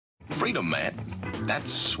Freedom, man.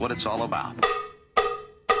 That's what it's all about.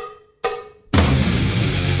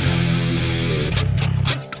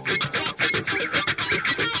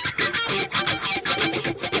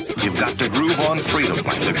 You've got to groove on freedom,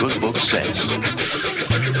 like the good book says.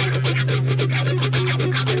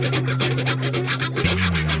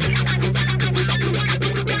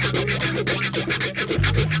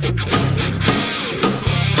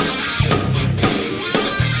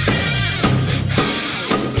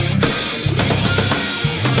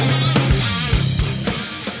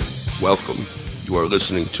 Welcome. You are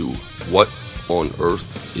listening to What on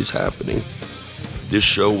Earth is Happening. This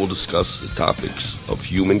show will discuss the topics of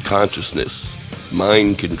human consciousness,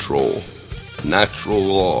 mind control, natural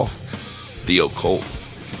law, the occult,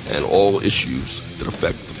 and all issues that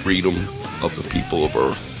affect the freedom of the people of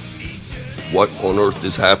Earth. What on Earth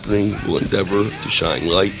is Happening will endeavor to shine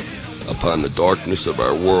light upon the darkness of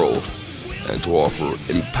our world and to offer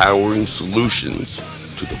empowering solutions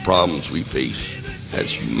to the problems we face as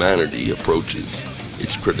humanity approaches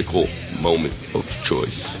its critical moment of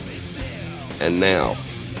choice. And now,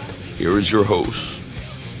 here is your host,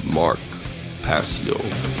 Mark Passio.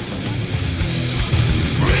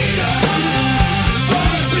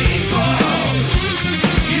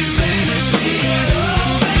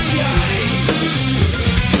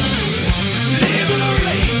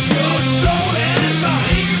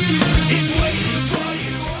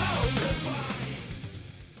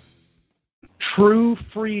 True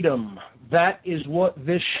freedom. That is what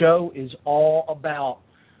this show is all about.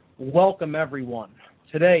 Welcome, everyone.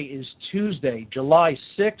 Today is Tuesday, July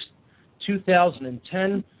 6th,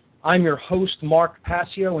 2010. I'm your host, Mark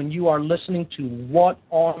Passio, and you are listening to What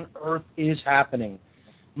on Earth is Happening.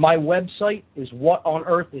 My website is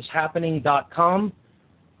whatonearthishappening.com.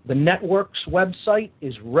 The network's website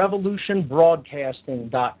is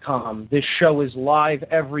revolutionbroadcasting.com. This show is live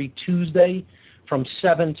every Tuesday from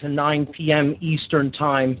 7 to 9 p.m. Eastern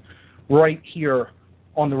Time, right here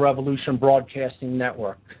on the Revolution Broadcasting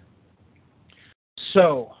Network.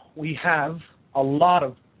 So we have a lot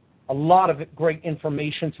of great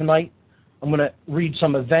information tonight. I'm going to read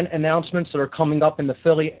some event announcements that are coming up in the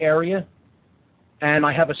Philly area, and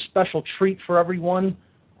I have a special treat for everyone.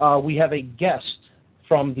 We have a guest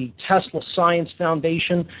from the Tesla Science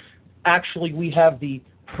Foundation. Actually, we have the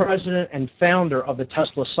president and founder of the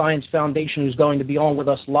Tesla Science Foundation who's going to be on with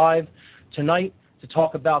us live tonight to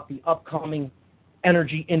talk about the upcoming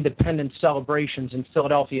energy independence celebrations in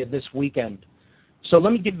Philadelphia this weekend. So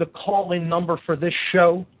let me give the call-in number for this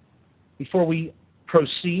show before we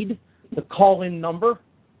proceed. The call-in number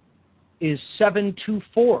is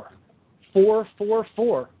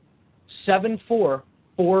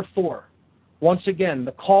 724-444-7444. Once again,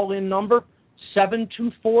 the call-in number,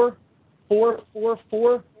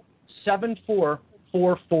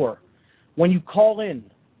 724-444-7444. When you call in,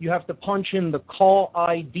 you have to punch in the call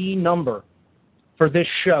ID number for this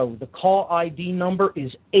show. The call ID number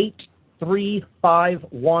is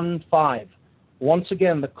 83515. Once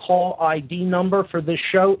again, the call ID number for this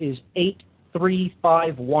show is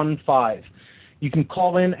 83515. You can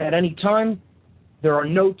call in at any time. There are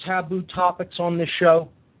no taboo topics on this show.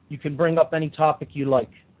 You can bring up any topic you like.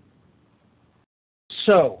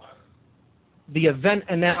 So, the event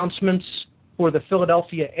announcements for the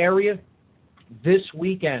Philadelphia area this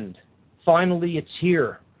weekend. Finally, it's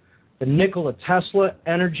here. The Nikola Tesla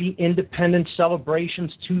Energy Independence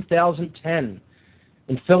Celebrations 2010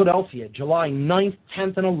 in Philadelphia, July 9th,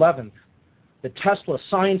 10th, and 11th. The Tesla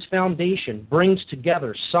Science Foundation brings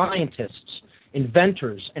together scientists,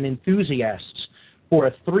 inventors, and enthusiasts for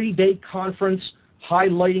a 3-day conference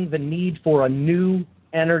highlighting the need for a new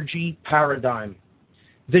energy paradigm.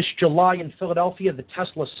 This July in Philadelphia, the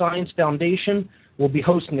Tesla Science Foundation will be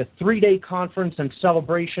hosting a 3-day conference and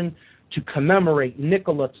celebration to commemorate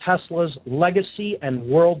Nikola Tesla's legacy and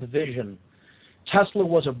world vision. Tesla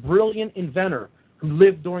was a brilliant inventor who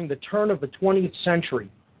lived during the turn of the 20th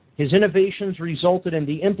century. His innovations resulted in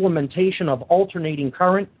the implementation of alternating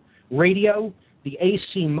current, radio, the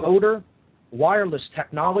AC motor, wireless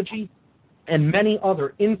technology, and many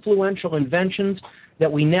other influential inventions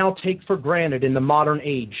that we now take for granted in the modern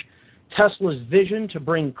age. Tesla's vision to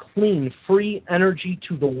bring clean, free energy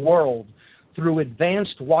to the world through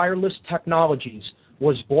advanced wireless technologies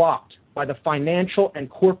was blocked by the financial and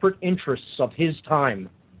corporate interests of his time.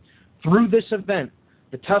 Through this event,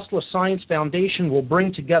 the Tesla Science Foundation will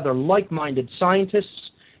bring together like-minded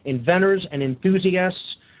scientists, inventors, and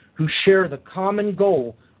enthusiasts who share the common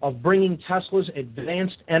goal of bringing Tesla's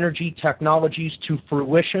advanced energy technologies to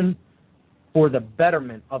fruition for the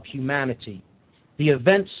betterment of humanity. The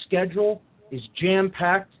event schedule is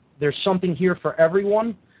jam-packed. There's something here for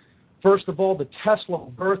everyone. First of all, the Tesla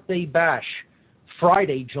Birthday Bash,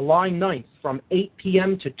 Friday, July 9th, from 8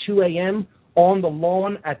 p.m. to 2 a.m. on the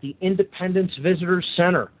lawn at the Independence Visitors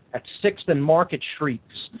Center at 6th and Market Streets.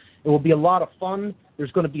 It will be a lot of fun.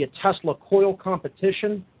 There's going to be a Tesla coil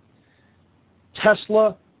competition,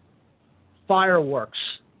 Tesla fireworks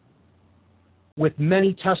with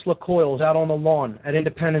many Tesla coils out on the lawn at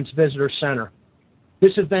Independence Visitor Center.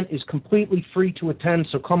 This event is completely free to attend,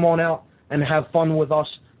 so come on out and have fun with us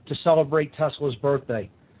to celebrate Tesla's birthday.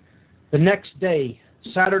 The next day,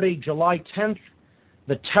 Saturday, July 10th,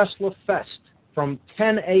 the Tesla Fest from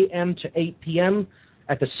 10 a.m. to 8 p.m.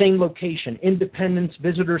 at the same location, Independence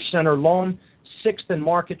Visitor Center lawn, 6th and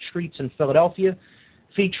Market Streets in Philadelphia,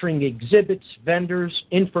 featuring exhibits, vendors,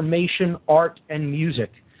 information, art, and music.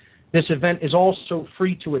 This event is also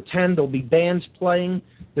free to attend. There'll be bands playing.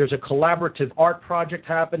 There's a collaborative art project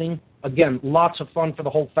happening. Again, lots of fun for the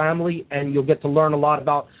whole family, and you'll get to learn a lot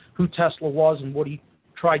about who Tesla was and what he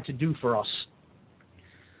tried to do for us.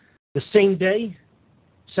 The same day,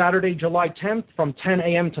 Saturday, July 10th, from 10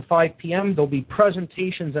 a.m. to 5 p.m., there'll be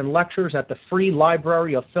presentations and lectures at the Free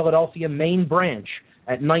Library of Philadelphia main branch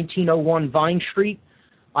at 1901 Vine Street.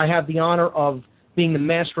 I have the honor of being the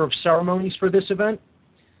master of ceremonies for this event.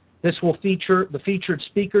 This will feature, the featured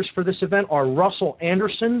speakers for this event are Russell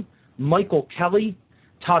Anderson, Michael Kelly,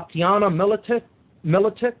 Tatiana Militic,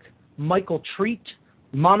 Michael Treat,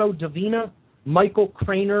 Mano Divina, Michael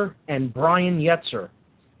Craner, and Brian Yetzer.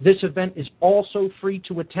 This event is also free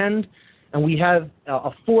to attend, and we have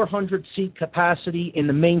a 400-seat capacity in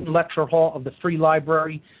the main lecture hall of the Free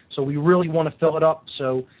Library, so we really want to fill it up.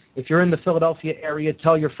 So if you're in the Philadelphia area,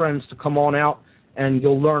 tell your friends to come on out, and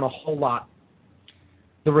you'll learn a whole lot.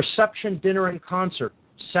 The reception, dinner, and concert,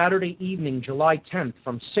 Saturday evening, July 10th,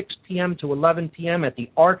 from 6 p.m. to 11 p.m. at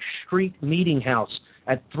the Arch Street Meeting House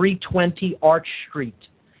at 320 Arch Street.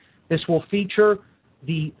 This will feature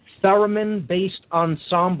the theremin-based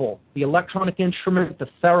ensemble, the electronic instrument, the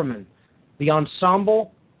theremin. The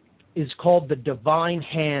ensemble is called the Divine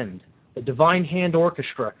Hand, the Divine Hand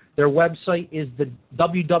Orchestra. Their website is the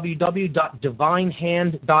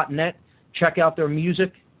www.divinehand.net. Check out their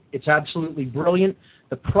music. It's absolutely brilliant.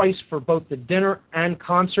 The price for both the dinner and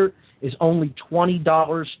concert is only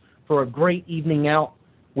 $20 for a great evening out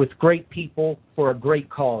with great people for a great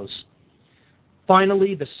cause.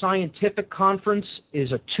 Finally, the Scientific Conference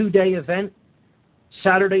is a 2-day event,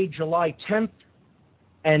 Saturday, July 10th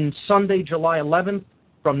and Sunday, July 11th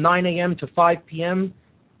from 9 a.m. to 5 p.m.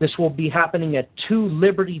 This will be happening at 2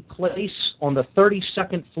 Liberty Place on the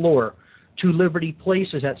 32nd floor. 2 Liberty Place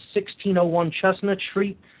is at 1601 Chestnut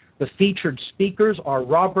Street. The featured speakers are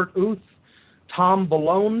Robert Uth, Tom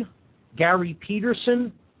Balone, Gary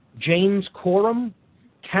Peterson, James Coram,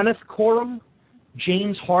 Kenneth Coram,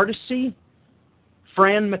 James Hardesty,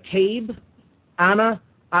 Fran McCabe, Anna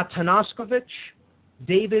Atanaskovich,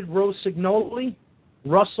 David Rosignoli,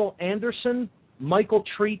 Russell Anderson, Michael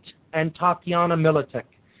Treat, and Tatiana Militic.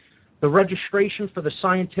 The registration for the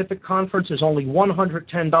Scientific Conference is only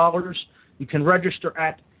 $110. You can register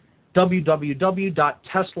at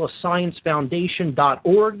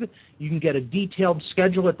www.teslasciencefoundation.org. You can get a detailed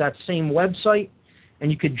schedule at that same website, and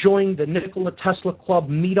you could join the Nikola Tesla Club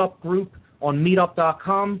meetup group on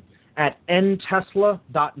meetup.com at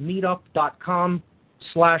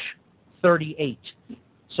ntesla.meetup.com/38.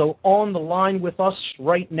 So on the line with us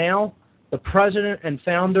right now, the president and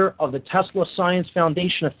founder of the Tesla Science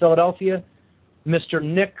Foundation of Philadelphia, Mr.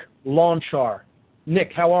 Nick Launchar.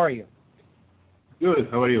 Nick, how are you? Good.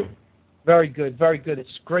 How are you? Very good, very good.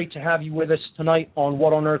 It's great to have you with us tonight on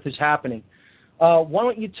What on Earth is Happening. Why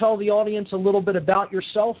don't you tell the audience a little bit about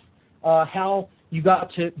yourself, how you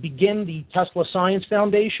got to begin the Tesla Science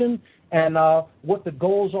Foundation, and what the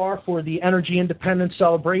goals are for the Energy Independence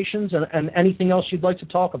celebrations, and anything else you'd like to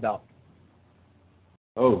talk about.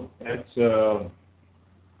 Oh, that's,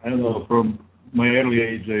 I don't know, from my early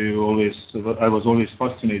age, I was always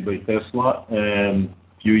fascinated by Tesla, and a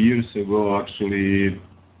few years ago, actually,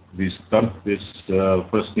 we started this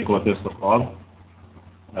first Nikola Tesla Club.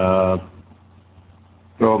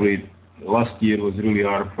 Probably last year was really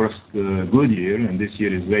our first good year, and this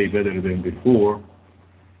year is way better than before.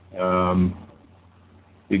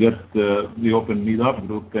 We opened Meetup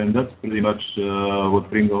group, and that's pretty much what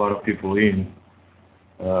brings a lot of people in.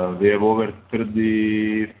 We have over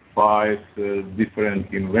 35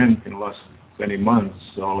 different events in the last 20 months,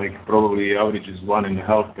 so like probably average is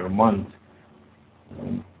 1.5 per month.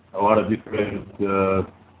 A lot of different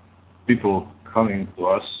people coming to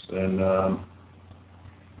us, and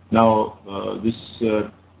now this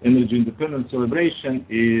Energy Independence celebration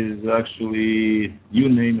is actually, you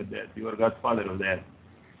name it that, you are godfather of that.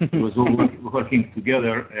 it was all working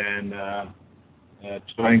together and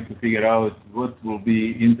trying to figure out what will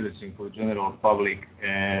be interesting for general public.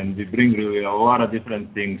 And we bring really a lot of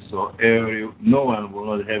different things, so no one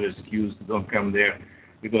will not have excuse to don't come there,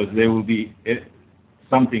 because there will be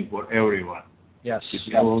something for everyone. Yes.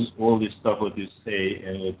 All this stuff what you say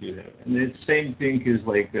and what you have. And the same thing is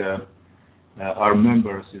like our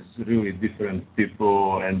members is really different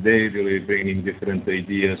people, and they really bringing different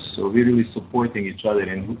ideas. So we're really supporting each other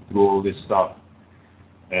through all this stuff.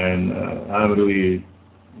 And I'm really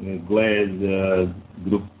glad a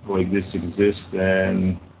group like this exists,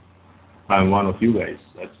 and I'm one of you guys.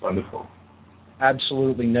 That's wonderful.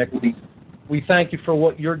 Absolutely, Nick. We thank you for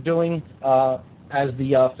what you're doing as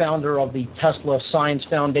the founder of the Tesla Science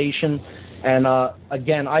Foundation. And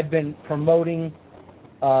again, I've been promoting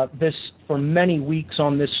this for many weeks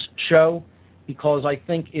on this show because I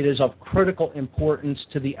think it is of critical importance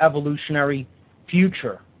to the evolutionary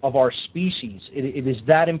future of our species. It is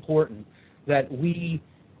that important that we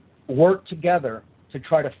work together to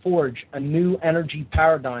try to forge a new energy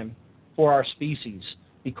paradigm for our species,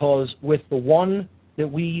 because with the one that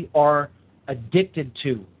we are addicted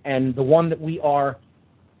to and the one that we are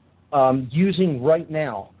using right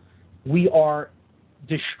now, we are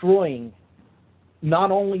destroying not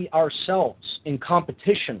only ourselves in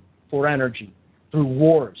competition for energy through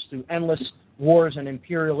wars, through endless wars and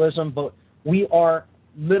imperialism, but we are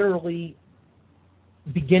literally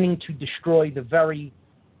beginning to destroy the very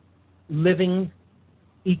living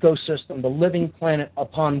ecosystem, the living planet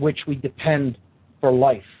upon which we depend for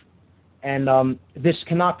life. And this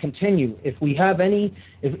cannot continue. If we have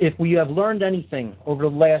learned anything over the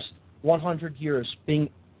last 100 years,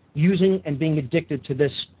 using and being addicted to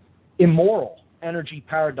this immoral energy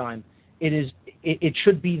paradigm, it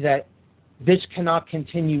should be that this cannot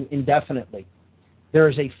continue indefinitely. There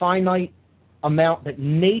is a finite amount that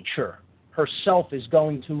nature herself is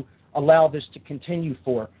going to allow this to continue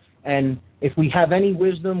for. And if we have any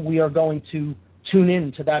wisdom, we are going to tune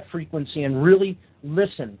in to that frequency and really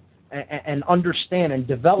listen and understand and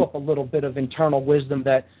develop a little bit of internal wisdom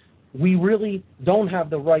that we really don't have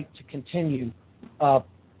the right to continue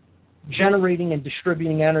generating and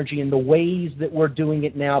distributing energy in the ways that we're doing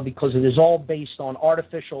it now, because it is all based on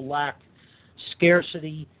artificial lack,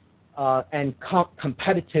 scarcity, and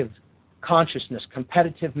competitive consciousness,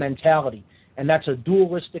 competitive mentality. And that's a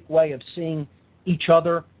dualistic way of seeing each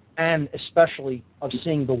other and especially of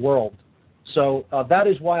seeing the world. So that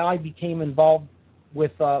is why I became involved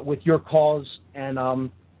with your cause, and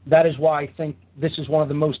that is why I think this is one of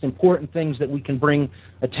the most important things that we can bring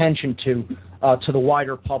attention to the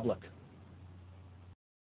wider public.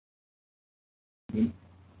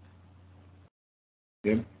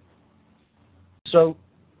 Yeah. So,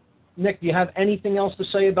 Nick, do you have anything else to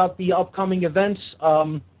say about the upcoming events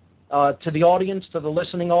to the audience, to the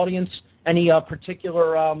listening audience? Any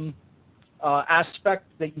particular aspect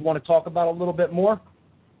that you want to talk about a little bit more?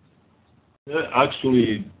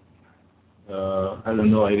 Actually, I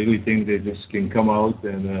don't know. I really think they just can come out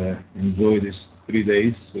and enjoy these 3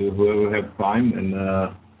 days, whoever have time, and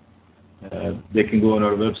they can go on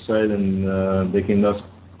our website and they can ask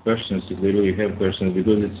questions if they really have questions,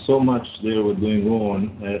 because it's so much there what's going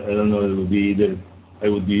on. I don't know. I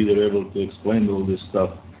would be either able to explain all this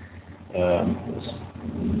stuff.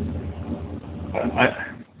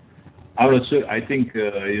 I'm not sure. I think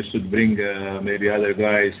you should bring maybe other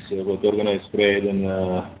guys what organize trade and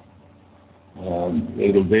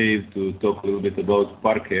little Dave to talk a little bit about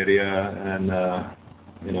park area, and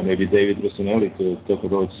maybe David Rossinelli to talk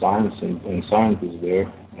about science and scientists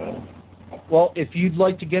there. Well, if you'd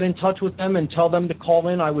like to get in touch with them and tell them to call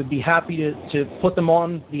in, I would be happy to put them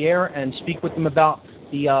on the air and speak with them about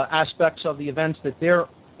the aspects of the events that they're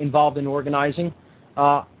involved in organizing.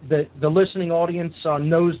 The listening audience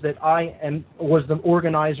knows that I was the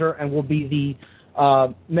organizer and will be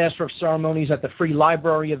the Master of Ceremonies at the Free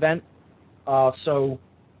Library event. So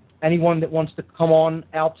anyone that wants to come on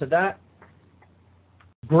out to that,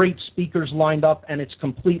 great speakers lined up, and it's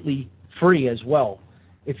completely free as well.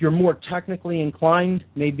 If you're more technically inclined,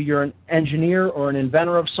 maybe you're an engineer or an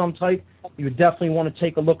inventor of some type, you would definitely want to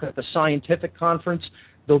take a look at the scientific conference.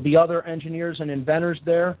 There'll be other engineers and inventors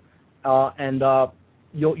there, and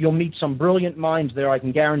you'll meet some brilliant minds there, I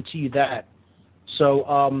can guarantee you that.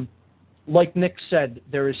 So, like Nick said,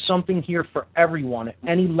 there is something here for everyone at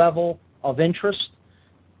any level of interest.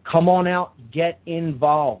 Come on out, get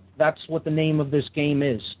involved. That's what the name of this game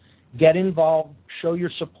is. Get involved, show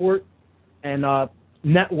your support, and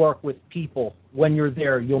network with people when you're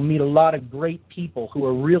there. You'll meet a lot of great people who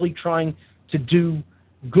are really trying to do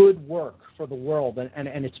good work for the world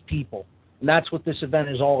and its people. And that's what this event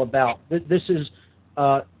is all about. This is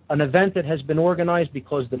an event that has been organized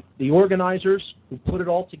because the organizers who put it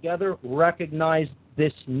all together recognize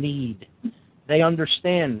this need. They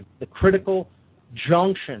understand the critical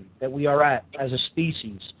junction that we are at as a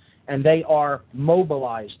species, and they are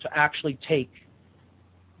mobilized to actually take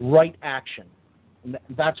right action. And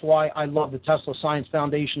that's why I love the Tesla Science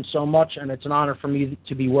Foundation so much, and it's an honor for me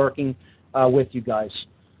to be working with you guys.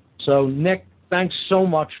 So, Nick, thanks so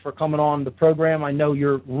much for coming on the program. I know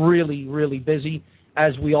you're really, really busy,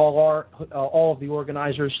 as we all are, all of the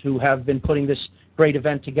organizers who have been putting this great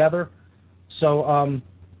event together. So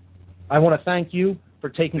I want to thank you for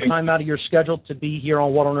taking time out of your schedule to be here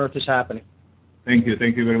on What on Earth is Happening. Thank you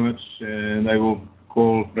very much. And I will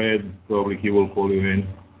call Fred. Probably he will call you in.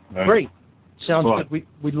 Great. Sounds good.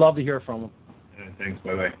 We'd love to hear from him. Thanks.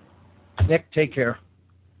 Bye-bye. Nick, take care.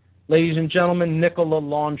 Ladies and gentlemen, Nikola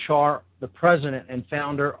Lonchar, the president and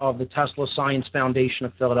founder of the Tesla Science Foundation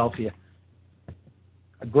of Philadelphia.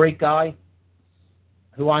 A great guy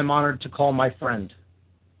who I'm honored to call my friend.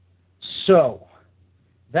 So,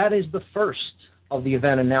 that is the first of the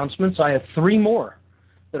event announcements. I have 3 more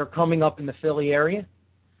that are coming up in the Philly area.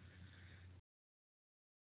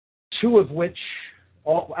 2 of which,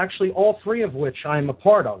 all 3 of which I'm a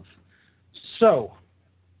part of. So,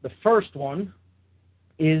 the first one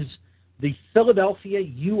is the Philadelphia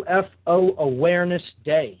UFO Awareness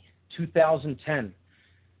Day 2010.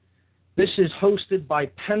 This is hosted by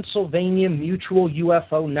Pennsylvania Mutual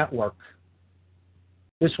UFO Network.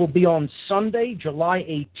 This will be on Sunday,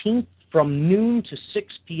 July 18th from noon to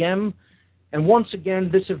 6 p.m. And once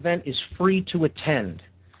again, this event is free to attend.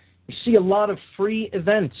 You see a lot of free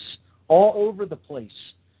events all over the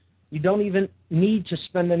place. You don't even need to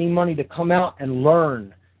spend any money to come out and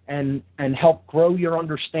learn and help grow your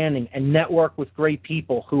understanding and network with great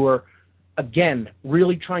people who are, again,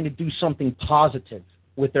 really trying to do something positive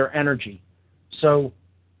with their energy. So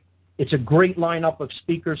it's a great lineup of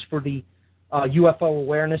speakers for the UFO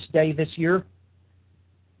Awareness Day this year.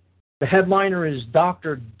 The headliner is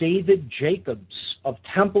Dr. David Jacobs of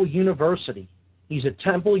Temple University. He's a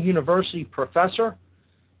Temple University professor,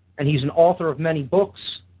 and he's an author of many books.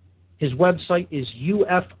 His website is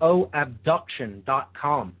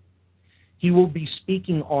ufoabduction.com. He will be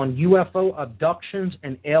speaking on UFO abductions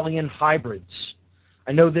and alien hybrids.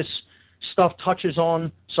 I know this stuff touches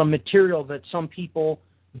on some material that some people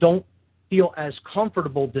don't feel as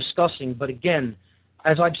comfortable discussing, but again,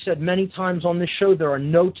 as I've said many times on this show, there are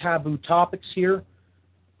no taboo topics here.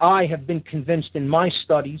 I have been convinced in my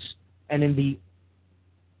studies and in the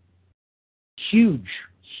huge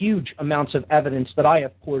amounts of evidence that I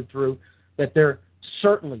have poured through that there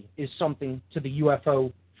certainly is something to the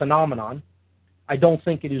UFO phenomenon. I don't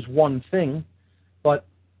think it is one thing, but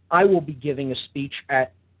I will be giving a speech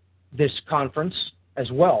at this conference as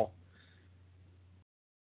well.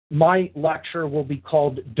 My lecture will be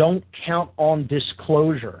called Don't Count on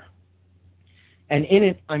Disclosure. And in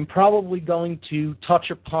it, I'm probably going to touch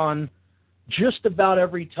upon just about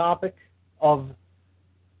every topic of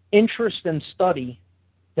interest and study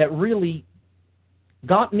that really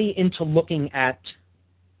got me into looking at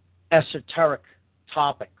esoteric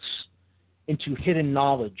topics, into hidden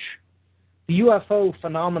knowledge. The UFO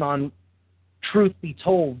phenomenon, truth be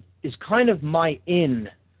told, is kind of my in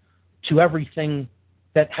to everything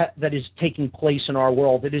that is taking place in our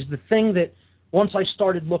world. It is the thing that once I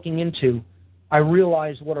started looking into, I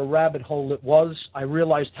realized what a rabbit hole it was. I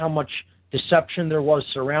realized how much deception there was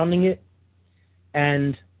surrounding it.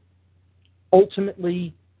 And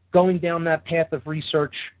ultimately, going down that path of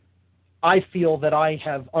research, I feel that I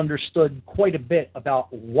have understood quite a bit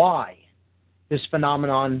about why this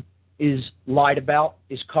phenomenon is lied about,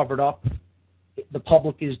 is covered up. The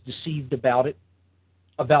public is deceived about it,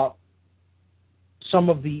 about some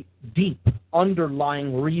of the deep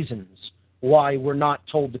underlying reasons why we're not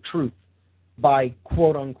told the truth by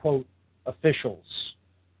quote-unquote officials,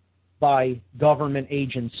 by government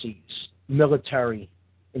agencies, military,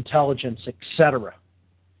 intelligence, etc.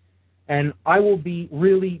 And I will be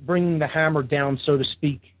really bringing the hammer down, so to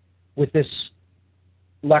speak, with this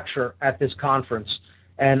lecture at this conference.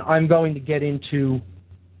 And I'm going to get into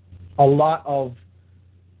a lot of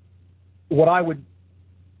what I would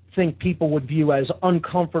think people would view as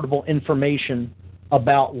uncomfortable information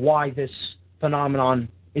about why this phenomenon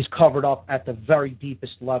is covered up at the very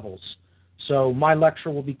deepest levels. So my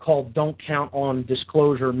lecture will be called Don't Count on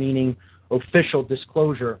Disclosure, meaning official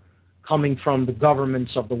disclosure coming from the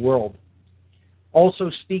governments of the world.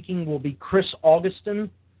 Also speaking will be Chris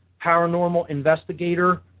Augustin, paranormal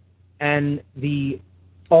investigator and the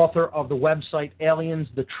author of the website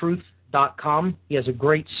aliensthetruth.com. He has a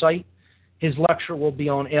great site. His lecture will be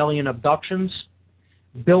on alien abductions.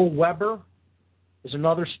 Bill Weber is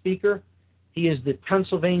another speaker. He is the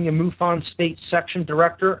Pennsylvania MUFON State Section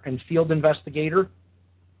Director and Field Investigator.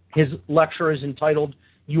 His lecture is entitled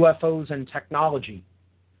UFOs and Technology.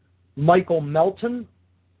 Michael Melton,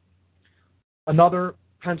 another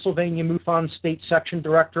Pennsylvania MUFON State Section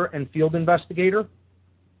Director and Field Investigator.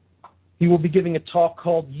 He will be giving a talk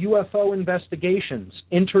called UFO Investigations,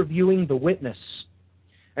 Interviewing the Witness.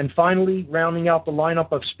 And finally, rounding out the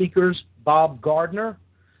lineup of speakers, Bob Gardner.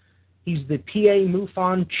 He's the PA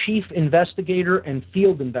MUFON Chief Investigator and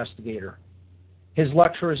Field Investigator. His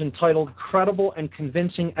lecture is entitled Credible and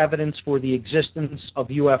Convincing Evidence for the Existence of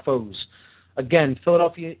UFOs. Again,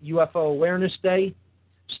 Philadelphia UFO Awareness Day,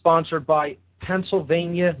 sponsored by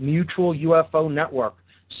Pennsylvania Mutual UFO Network.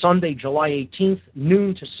 Sunday, July 18th,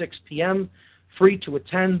 noon to 6 p.m., free to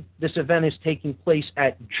attend. This event is taking place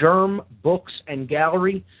at Germ Books and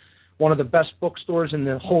Gallery, one of the best bookstores in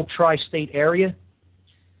the whole tri-state area.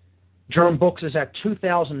 Germ Books is at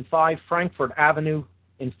 2005 Frankfort Avenue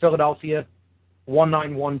in Philadelphia,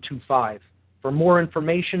 19125. For more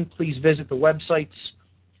information, please visit the websites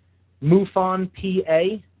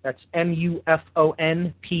MUFONPA, that's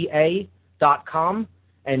MUFONPA.com,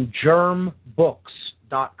 and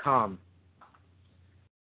germbooks.com.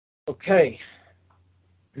 Okay,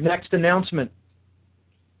 next announcement.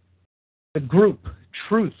 The group,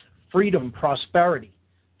 Truth, Freedom, Prosperity,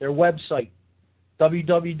 their website,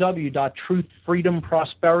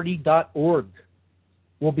 www.truthfreedomprosperity.org,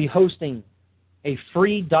 will be hosting a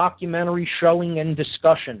free documentary showing and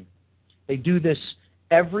discussion. They do this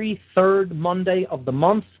every third Monday of the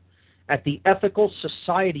month at the Ethical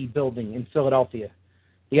Society Building in Philadelphia.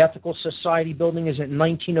 The Ethical Society Building is at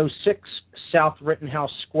 1906 South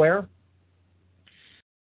Rittenhouse Square.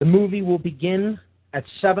 The movie will begin at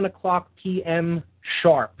 7 o'clock p.m.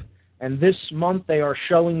 sharp, and this month they are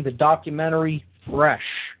showing the documentary Fresh.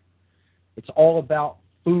 It's all about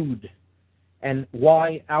food and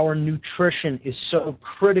why our nutrition is so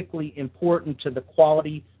critically important to the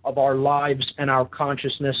quality of our lives and our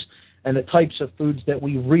consciousness, and the types of foods that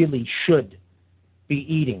we really should be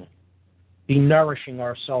eating, be nourishing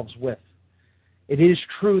ourselves with. It is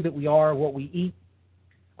true that we are what we eat.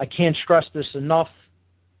 I can't stress this enough.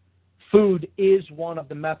 Food is one of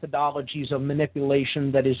the methodologies of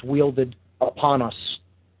manipulation that is wielded upon us.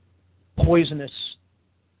 Poisonous,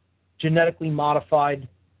 genetically modified,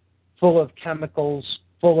 full of chemicals,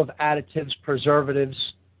 full of additives, preservatives,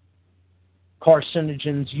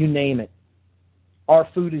 carcinogens, you name it. Our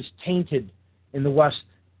food is tainted in the West,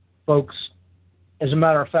 folks, as a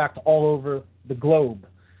matter of fact, all over the globe.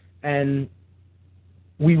 And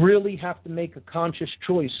we really have to make a conscious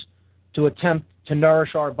choice to attempt to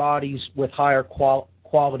nourish our bodies with higher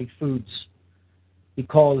quality foods,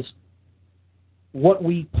 because what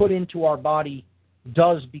we put into our body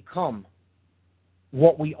does become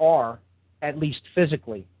what we are, at least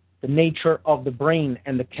physically. The nature of the brain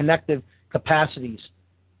and the connective capacity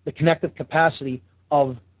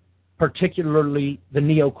of particularly the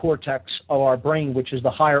neocortex of our brain, which is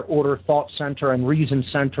the higher order thought center and reason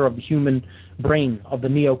center of the human brain, of the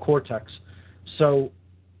neocortex. So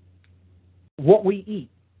what we eat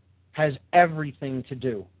has everything to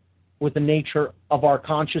do with the nature of our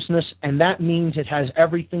consciousness, and that means it has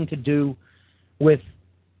everything to do with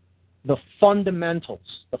the fundamentals,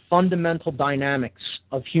 the fundamental dynamics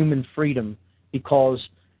of human freedom, because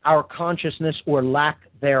our consciousness, or lack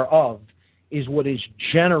thereof, is what is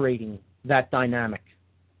generating that dynamic.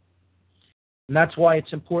 And that's why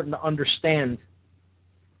it's important to understand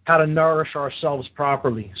how to nourish ourselves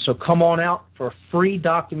properly. So come on out for a free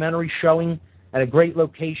documentary showing at a great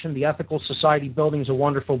location. The Ethical Society Building is a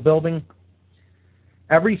wonderful building.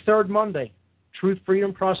 Every third Monday, Truth,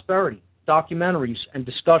 Freedom, Prosperity, documentaries and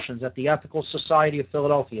discussions at the Ethical Society of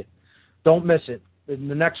Philadelphia. Don't miss it. The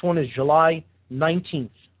next one is July 19th,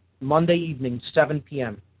 Monday evening, 7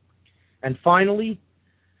 p.m. And finally,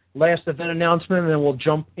 last event announcement, and then we'll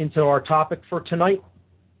jump into our topic for tonight.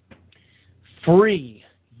 Free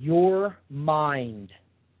Your Mind,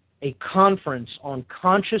 a conference on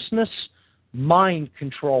consciousness, mind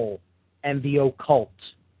control, and the occult.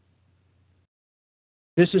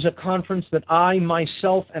 This is a conference that I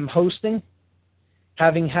myself am hosting,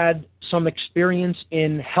 having had some experience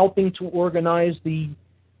in helping to organize the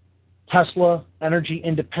Tesla Energy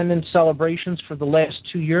Independence celebrations for the last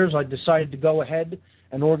 2 years. I decided to go ahead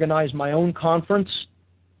and organize my own conference.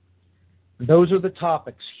 Those are the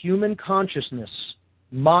topics: human consciousness,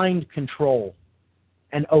 mind control,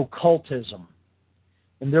 and occultism.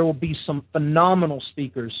 And there will be some phenomenal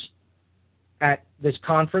speakers at this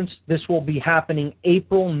conference. This will be happening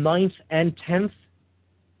April 9th and 10th,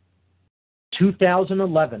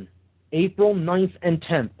 2011. April 9th and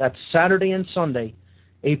 10th. That's Saturday and Sunday,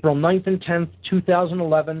 April 9th and 10th,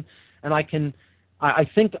 2011. And I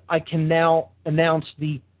think I can now announce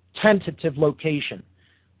the tentative location.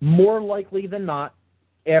 More likely than not,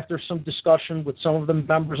 after some discussion with some of the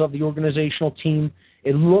members of the organizational team,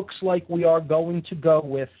 it looks like we are going to go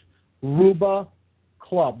with Ruba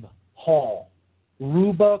Club Hall.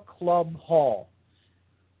 Ruba Club Hall.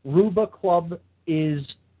 Ruba Club is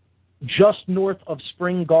just north of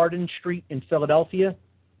Spring Garden Street in Philadelphia,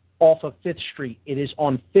 off of 5th Street. It is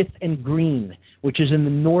on 5th and Green, which is in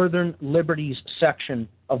the Northern Liberties section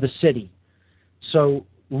of the city. So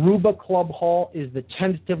Ruba Club Hall is the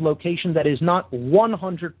tentative location that is not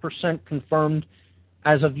 100% confirmed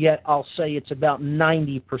as of yet. I'll say it's about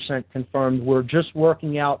 90% confirmed. We're just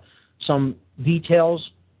working out some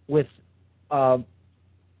details with the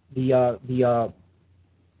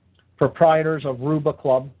proprietors of Ruba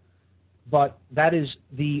Club, but that is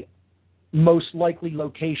the most likely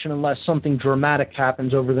location unless something dramatic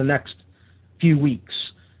happens over the next few weeks.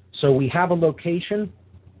 So we have a location.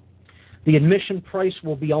 The admission price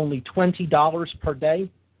will be only $20 per day,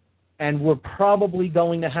 and we're probably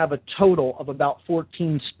going to have a total of about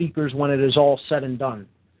 14 speakers when it is all said and done.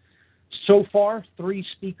 So far, 3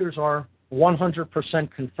 speakers are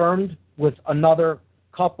 100% confirmed, with another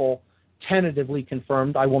couple tentatively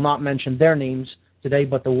confirmed. I will not mention their names today,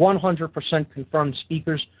 but the 100% confirmed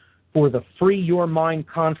speakers for the Free Your Mind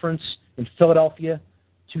Conference in Philadelphia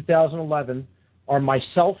 2011 are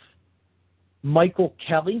myself, Michael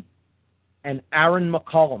Kelly, and Aaron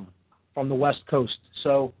McCollum from the West Coast.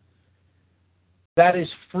 So that is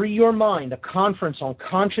Free Your Mind, a conference on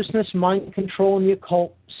consciousness, mind control, and the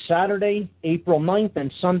occult, Saturday, April 9th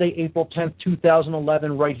and Sunday, April 10th,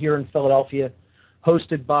 2011, right here in Philadelphia,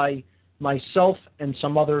 hosted by myself and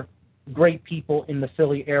some other great people in the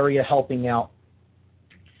Philly area helping out.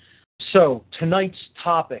 So tonight's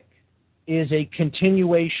topic is a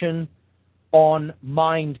continuation on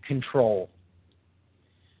mind control.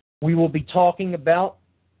 We will be talking about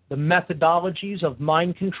the methodologies of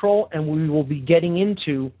mind control, and we will be getting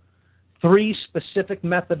into 3 specific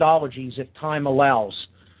methodologies if time allows.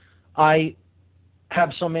 I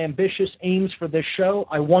have some ambitious aims for this show.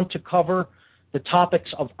 I want to cover the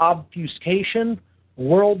topics of obfuscation,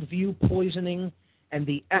 worldview poisoning, and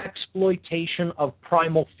the exploitation of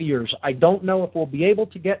primal fears. I don't know if we'll be able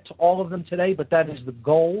to get to all of them today, but that is the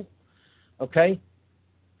goal. Okay?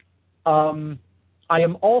 I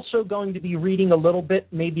am also going to be reading a little bit,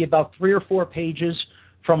 maybe about 3 or 4 pages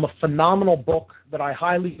from a phenomenal book that I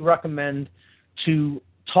highly recommend to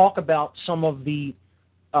talk about some of the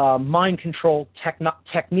mind control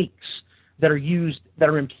techniques that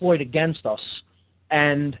are employed against us.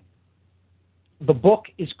 And the book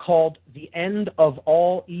is called The End of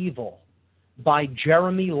All Evil by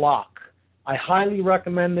Jeremy Locke. I highly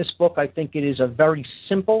recommend this book. I think it is a very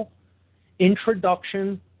simple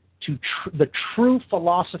introduction to the true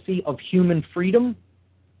philosophy of human freedom.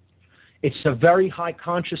 It's a very high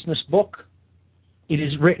consciousness book. It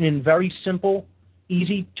is written in very simple,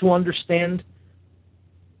 easy to understand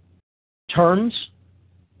terms.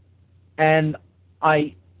 And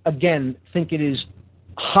I, again, think it is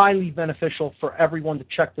highly beneficial for everyone to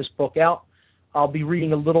check this book out. I'll be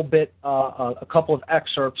reading a little bit, a couple of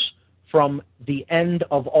excerpts from The End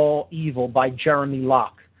of All Evil by Jeremy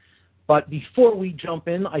Locke. But before we jump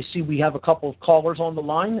in, I see we have a couple of callers on the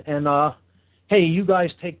line, and hey, you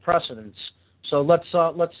guys take precedence. So let's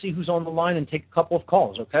see who's on the line and take a couple of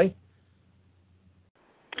calls, okay?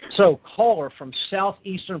 So, caller from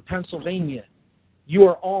southeastern Pennsylvania, you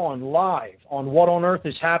are on live on What on Earth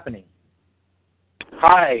is Happening.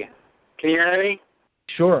 Hi, can you hear me?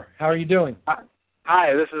 Sure. How are you doing?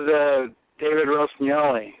 Hi, this is David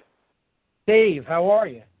Rossignoli. Dave, how are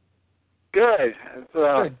you? Good.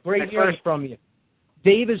 Good. Great hearing from you.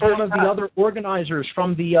 Dave is one of the other organizers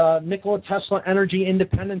from the Nikola Tesla Energy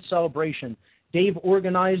Independence Celebration. Dave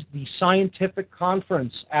organized the scientific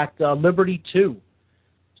conference at Liberty 2.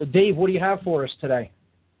 So, Dave, what do you have for us today?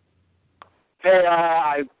 Hey,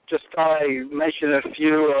 I just thought I mentioned a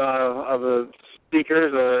few of the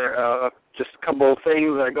speakers, or just a couple of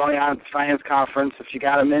things that are going on at the science conference, if you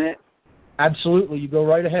got a minute. Absolutely. You go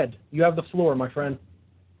right ahead. You have the floor, my friend.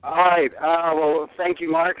 All right. Well, thank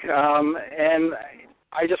you, Mark. And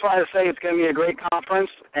I just wanted to say it's going to be a great conference,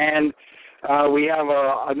 and we have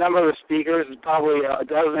a number of speakers, probably a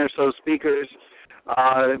dozen or so speakers.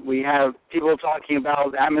 We have people talking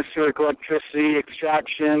about atmospheric electricity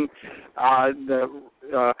extraction,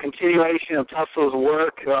 the continuation of Tesla's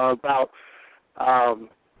work about harnessing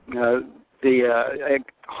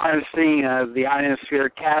the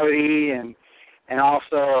ionospheric cavity, and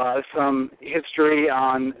also some history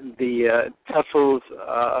on the Tesla's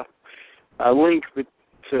link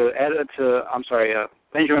to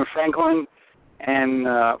Benjamin Franklin and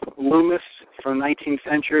Loomis from the 19th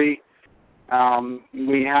century.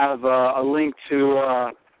 We have a link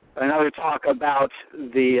to another talk about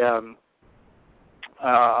the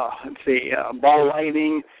ball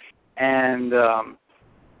lightning and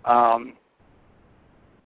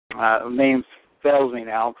name fails me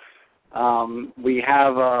now. We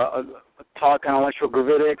have a talk on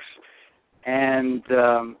electrogravitics and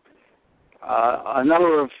a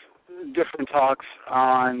number of different talks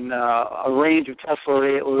on a range of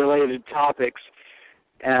Tesla-related topics.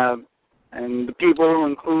 And the people who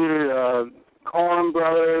included Coen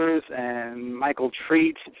Brothers and Michael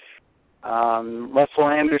Treat, Russell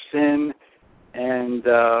Anderson, and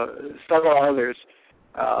several others,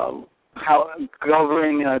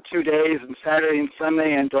 covering 2 days, on Saturday and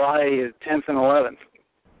Sunday, and July 10th and 11th.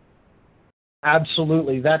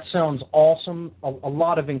 Absolutely. That sounds awesome. A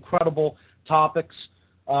lot of incredible topics.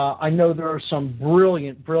 I know there are some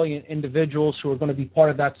brilliant individuals who are going to be part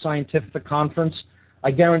of that scientific conference.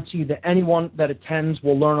 I guarantee you that anyone that attends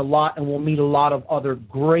will learn a lot and will meet a lot of other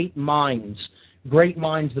great minds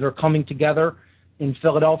that are coming together in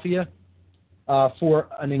Philadelphia for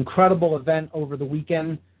an incredible event over the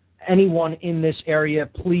weekend. Anyone in this area,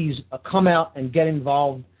 please come out and get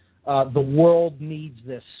involved. The world needs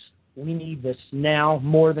this. We need this now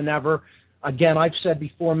more than ever. Again, I've said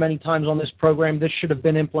before many times on this program, this should have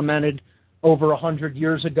been implemented over 100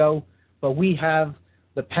 years ago, but we have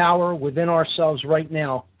the power within ourselves right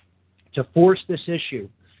now to force this issue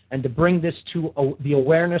and to bring this to the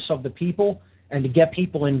awareness of the people and to get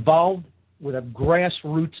people involved with a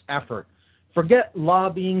grassroots effort. Forget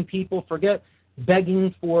lobbying people, forget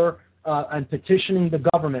begging for and petitioning the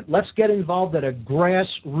government. Let's get involved at a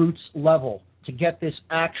grassroots level to get this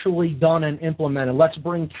actually done and implemented. Let's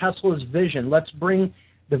bring Tesla's vision. Let's bring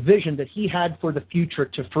the vision that he had for the future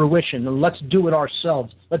to fruition, and let's do it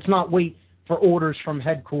ourselves. Let's not wait for orders from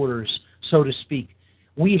headquarters, so to speak.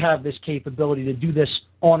 We have this capability to do this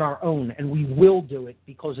on our own, and we will do it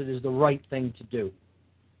because it is the right thing to do.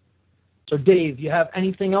 So, Dave, you have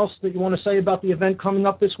anything else that you want to say about the event coming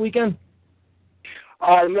up this weekend?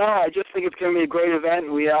 No, I just think it's going to be a great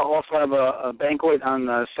event. We also have a banquet on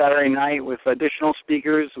Saturday night with additional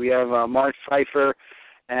speakers. We have Mark Pfeiffer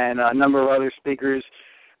and a number of other speakers.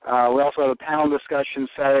 We also have a panel discussion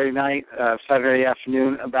Saturday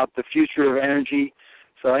afternoon about the future of energy.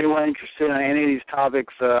 So anyone interested in any of these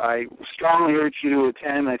topics, I strongly urge you to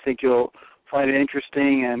attend. I think you'll find it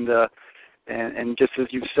interesting, and just as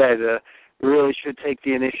you've said, we really should take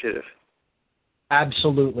the initiative.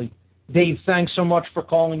 Absolutely. Dave, thanks so much for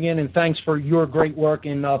calling in, and thanks for your great work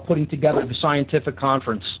in putting together the scientific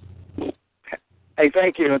conference. Hey,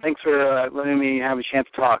 thank you, and thanks for letting me have a chance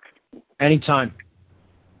to talk. Anytime.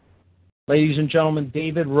 Ladies and gentlemen,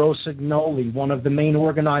 David Rossignoli, one of the main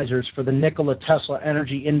organizers for the Nikola Tesla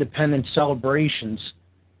Energy Independence Celebrations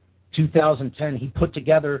 2010. He put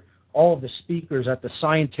together all of the speakers at the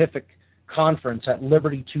scientific conference at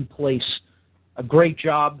Liberty 2 Place. A great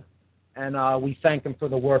job. And we thank him for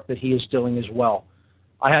the work that he is doing as well.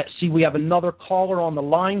 I see we have another caller on the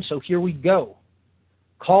line, so here we go.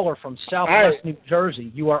 Caller from Southwest New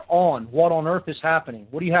Jersey, you are on. What on earth is happening?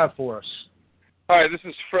 What do you have for us? Hi, this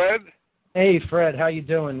is Fred. Hey, Fred, how you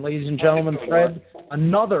doing? Ladies and gentlemen, Fred,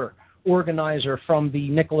 another organizer from the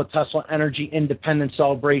Nikola Tesla Energy Independence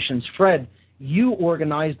Celebrations. Fred, you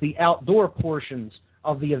organized the outdoor portions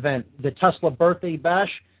of the event, the Tesla Birthday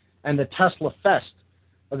Bash and the Tesla Fest.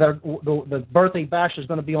 The Birthday Bash is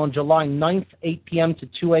going to be on July 9th, 8 p.m. to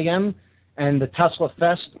 2 a.m., and the Tesla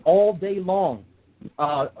Fest all day long,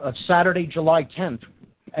 Saturday, July 10th.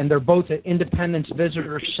 And they're both at Independence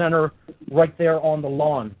Visitor Center right there on the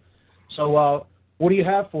lawn. So what do you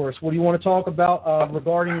have for us? What do you want to talk about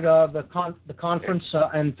regarding the conference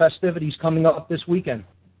and festivities coming up this weekend?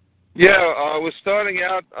 Yeah, we're starting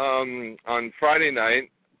out on Friday night.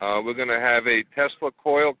 We're going to have a Tesla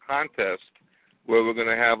coil contest, where we're going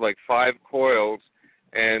to have like 5 coils,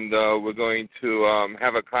 and we're going to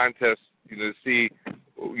have a contest, to see,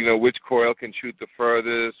 which coil can shoot the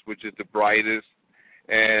furthest, which is the brightest,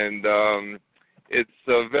 and it's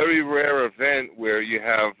a very rare event where you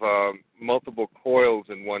have multiple coils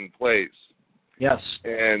in one place. Yes.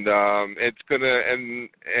 And it's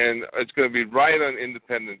gonna be right on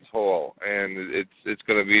Independence Hall, and it's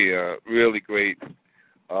gonna be a really great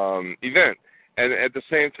event. And at the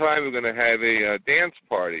same time, we're going to have a dance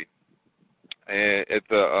party. at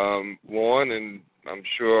the lawn, and I'm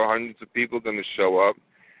sure hundreds of people are going to show up.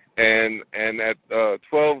 And at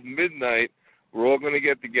 12 midnight, we're all going to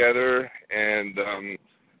get together, and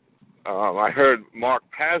I heard Mark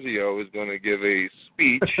Pazio is going to give a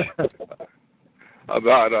speech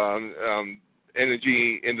about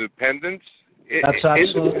energy independence. That's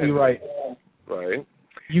absolutely right. Right.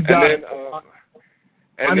 You got it.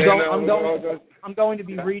 I'm going to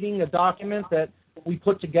be reading a document that we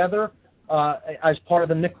put together as part of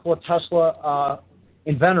the Nikola Tesla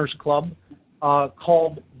Inventors Club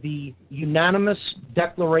called the Unanimous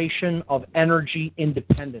Declaration of Energy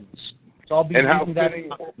Independence. So I'll be reading that.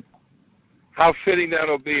 How fitting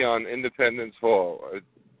that'll be on Independence Hall.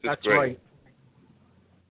 That's great. Right.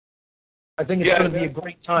 I think it's going to be a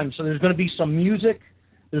great time. So there's going to be some music.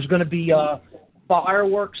 There's going to be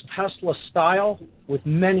fireworks Tesla style with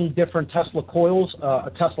many different Tesla coils,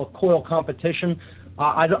 a Tesla coil competition.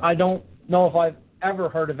 I don't know if I've ever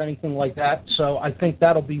heard of anything like that, so I think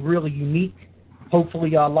that'll be really unique.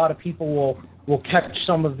 Hopefully a lot of people will catch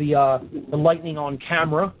some of the lightning on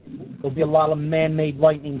camera. There'll be a lot of man-made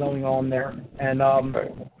lightning going on there, and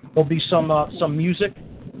there'll be some music.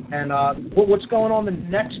 And what's going on the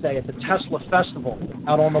next day at the Tesla Festival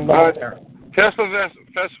out on the lawn there? Tesla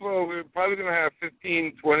Festival, we're probably going to have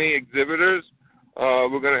 15, 20 exhibitors.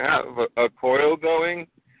 We're going to have a coil going,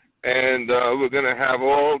 and we're going to have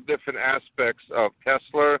all different aspects of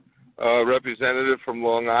Tesla. Representative from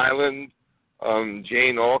Long Island,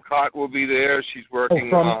 Jane Alcott will be there. She's working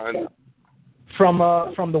from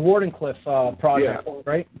the Wardenclyffe project,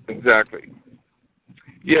 right? Exactly.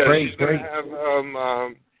 Yeah, great, she's going to have,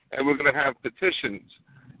 and we're going to have petitions.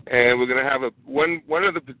 And we're going to have one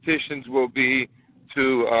of the petitions will be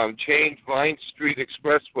to change Vine Street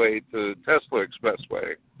Expressway to Tesla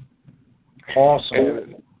Expressway. Awesome.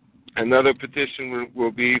 And another petition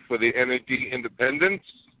will be for the energy independence.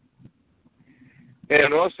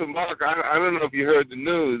 And also, Mark, I don't know if you heard the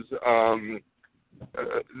news.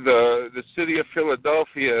 The city of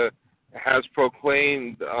Philadelphia has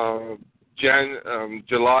proclaimed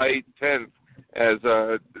July 10th as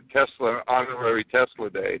a Tesla honorary Tesla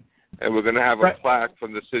Day, and we're going to have a plaque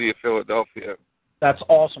from the city of Philadelphia. That's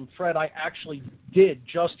awesome, Fred. I actually did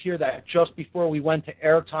just hear that just before we went to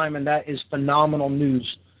airtime, and that is phenomenal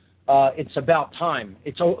news. It's about time.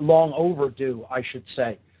 It's long overdue, I should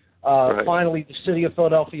say. Finally, the city of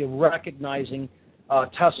Philadelphia recognizing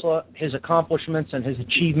Tesla, his accomplishments and his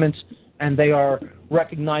achievements, and they are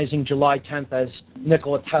recognizing July 10th as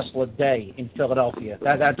Nikola Tesla Day in Philadelphia.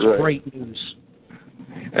 That's great news.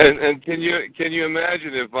 And can you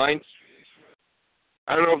imagine if Vine Street?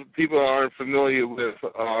 I don't know if people aren't familiar with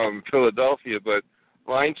Philadelphia, but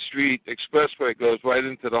Vine Street Expressway goes right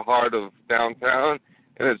into the heart of downtown,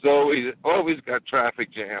 and it's always got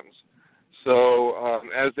traffic jams. So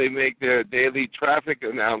as they make their daily traffic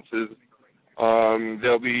announces,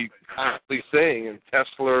 they'll be constantly saying, and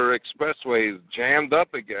Tesla Expressway is jammed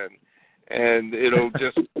up again. And it'll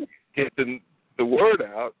just get the word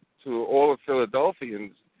out to all of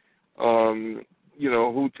Philadelphians,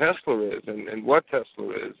 who Tesla is and what Tesla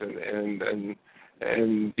is,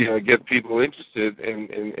 and get people interested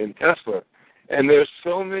in Tesla. And there's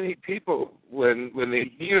so many people, when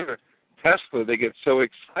they hear Tesla, they get so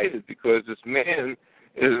excited because this man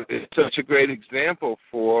is such a great example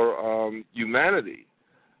for humanity.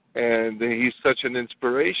 And he's such an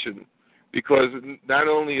inspiration because not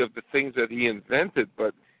only of the things that he invented,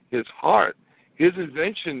 but his heart. His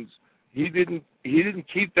inventions, he didn't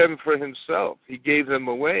keep them for himself. He gave them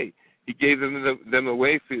away. He gave them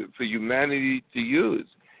away for humanity to use.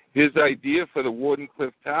 His idea for the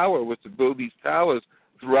Wardenclyffe Tower was to build these towers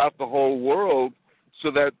throughout the whole world so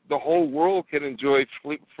that the whole world can enjoy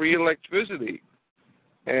free electricity.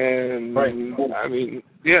 And, I mean,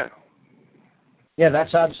 yeah. Yeah,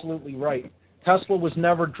 that's absolutely right. Tesla was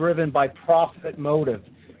never driven by profit motive.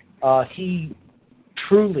 He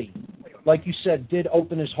truly, like you said, did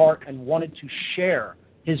open his heart and wanted to share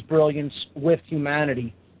his brilliance with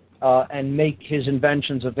humanity and make his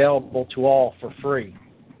inventions available to all for free.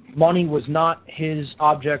 Money was not his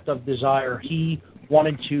object of desire. He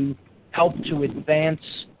wanted to help to advance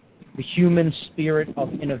the human spirit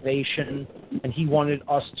of innovation, and he wanted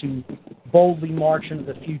us to boldly march into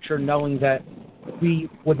the future knowing that we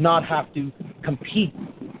would not have to compete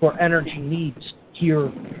for energy needs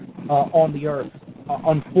here on the earth,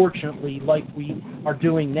 unfortunately, like we are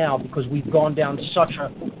doing now, because we've gone down such a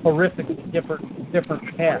horrifically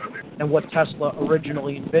different path than what Tesla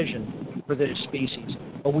originally envisioned for this species.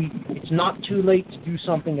 But it's not too late to do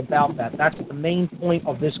something about that. That's the main point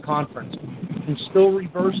of this conference. We can still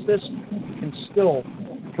reverse this. We can still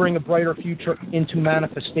bring a brighter future into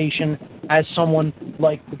manifestation as someone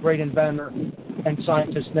like the great inventor and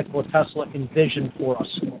scientist Nikola Tesla envisioned for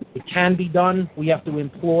us. It can be done. We have to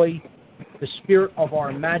employ the spirit of our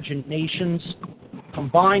imaginations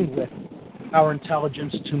combined with our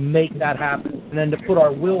intelligence to make that happen, and then to put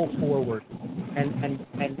our will forward and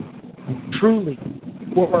truly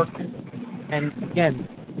work and, again,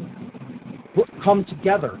 come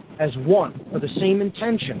together as one for the same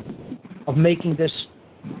intention of making this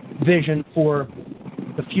vision for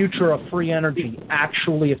the future of free energy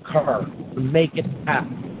actually occur, to make it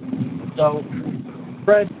happen. So,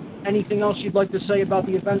 Fred, anything else you'd like to say about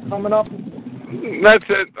the event coming up? That's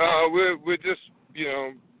it. We're just,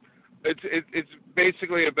 it's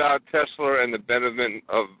basically about Tesla and the betterment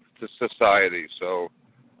of the society. So,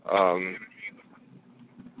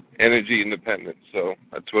 energy independence. So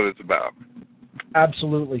that's what it's about.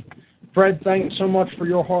 Absolutely. Fred, thanks so much for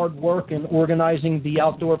your hard work in organizing the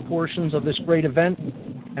outdoor portions of this great event,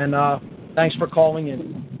 and thanks for calling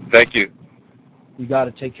in. Thank you. You got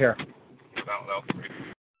it. Take care.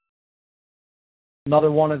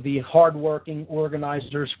 Another one of the hard-working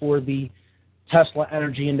organizers for the Tesla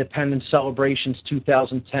Energy Independence Celebrations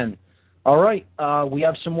 2010. All right, we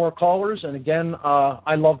have some more callers, and again,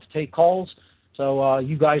 I love to take calls, so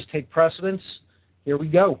you guys take precedence. Here we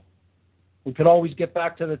go. We could always get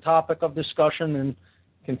back to the topic of discussion and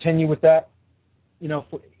continue with that.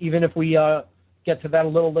 Even if we get to that a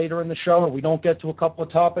little later in the show, or we don't get to a couple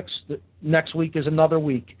of topics, next week is another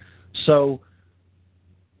week. So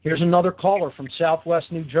here's another caller from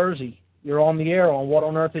Southwest New Jersey. You're on the air on What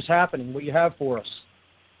on Earth is Happening. What do you have for us?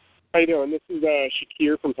 How you doing? This is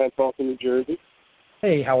Shakir from Pensacola, New Jersey.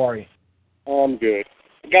 Hey, how are you? I'm good.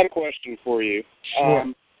 I got a question for you.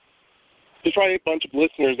 Sure. There's probably a bunch of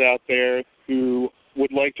listeners out there who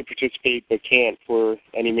would like to participate but can't for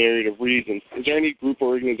any myriad of reasons. Is there any group or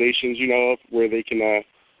organizations you know of where they can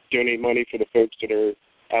donate money for the folks that are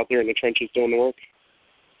out there in the trenches doing the work?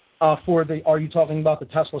 Are you talking about the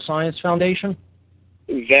Tesla Science Foundation?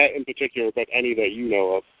 That in particular, but any that you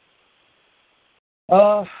know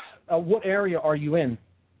of. What area are you in?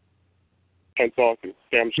 Pensacola,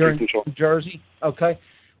 Street Control. New Jersey? Okay.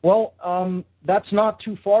 Well, that's not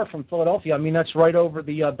too far from Philadelphia. I mean, that's right over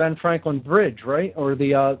the Ben Franklin Bridge, right? Or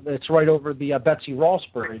it's right over the Betsy Ross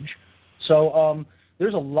Bridge. So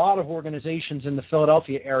there's a lot of organizations in the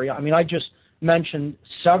Philadelphia area. I mean, I just mentioned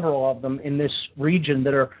several of them in this region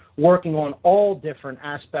that are working on all different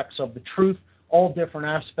aspects of the truth, all different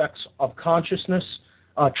aspects of consciousness.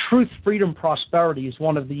 Truth, Freedom, Prosperity is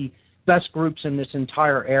one of the best groups in this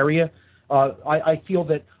entire area. I feel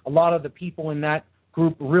that a lot of the people in that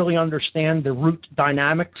group really understand the root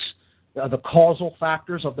dynamics, the causal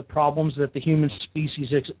factors of the problems that the human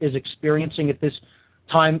species is experiencing at this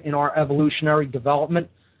time in our evolutionary development.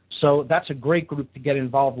 So that's a great group to get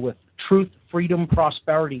involved with,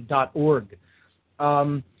 truthfreedomprosperity.org.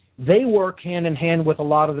 They work hand in hand with a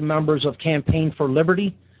lot of the members of Campaign for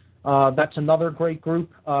Liberty. That's another great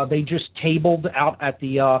group. They just tabled out at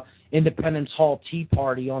the Independence Hall Tea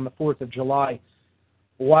Party on the 4th of July.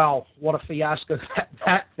 Wow, what a fiasco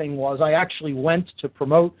that thing was. I actually went to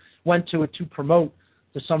it to promote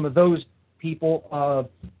to some of those people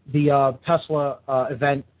the Tesla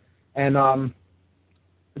event, and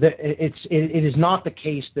it is not the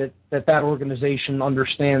case that organization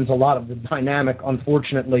understands a lot of the dynamic,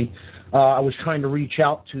 unfortunately. I was trying to reach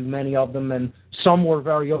out to many of them, and some were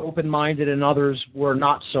very open-minded and others were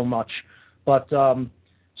not so much. But so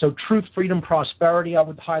Truth, Freedom, Prosperity, I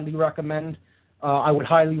would highly recommend. I would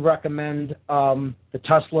highly recommend the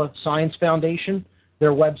Tesla Science Foundation.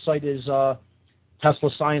 Their website is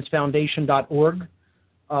teslasciencefoundation.org.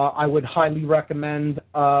 I would highly recommend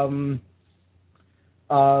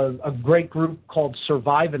a great group called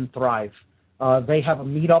Survive and Thrive. They have a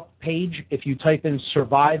meetup page. If you type in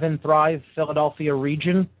Survive and Thrive Philadelphia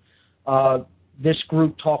region, this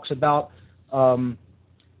group talks about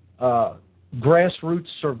grassroots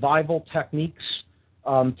survival techniques,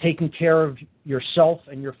 taking care of yourself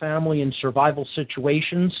and your family in survival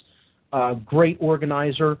situations. Great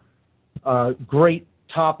organizer, great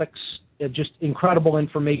topics, just incredible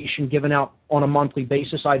information given out on a monthly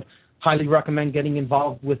basis. I'd highly recommend getting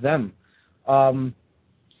involved with them.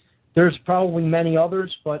 There's probably many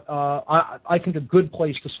others, but I think a good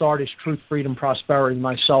place to start is Truth, Freedom, Prosperity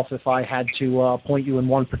myself, if I had to point you in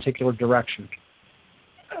one particular direction.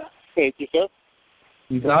 Thank you, sir.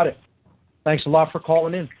 You got it. Thanks a lot for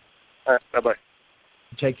calling in. All right, bye-bye.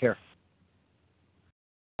 Take care.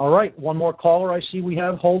 All right, one more caller I see we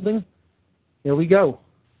have holding. Here we go.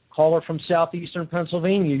 Caller from southeastern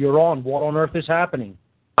Pennsylvania. You're on. What on Earth is Happening?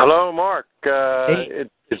 Hello, Mark. Hey.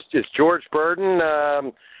 It's George Burden.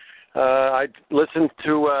 I listened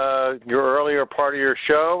to your earlier part of your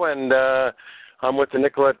show, and I'm with the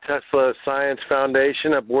Nikola Tesla Science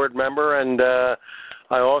Foundation, a board member, and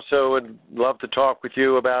I also would love to talk with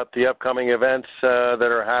you about the upcoming events that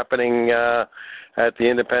are happening at the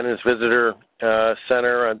Independence Visitor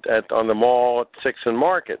Center on the mall at 6th and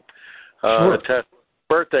Market. Sure. The Tesla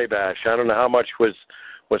birthday bash. I don't know how much was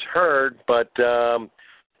heard, but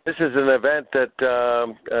this is an event that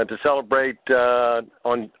to celebrate on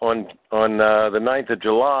the 9th of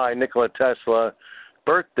July, Nikola Tesla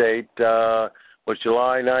birth date was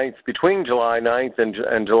July 9th, between July 9th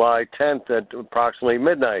and July 10th at approximately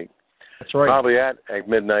midnight. That's right. Probably at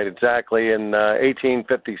midnight exactly in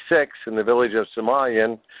 1856 in the village of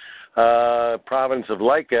Zemajan, province of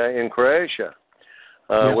Lika in Croatia,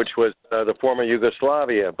 Yes. which was the former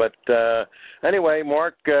Yugoslavia. But anyway,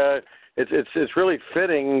 Mark, it's really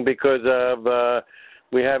fitting because of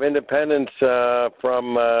we have independence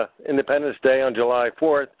from Independence Day on July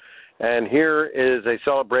 4th, and here is a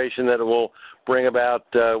celebration that will bring about,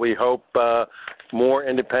 we hope, more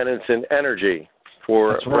independence and energy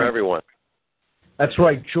for everyone. That's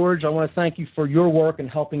right, George. I want to thank you for your work in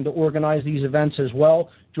helping to organize these events as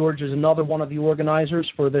well. George is another one of the organizers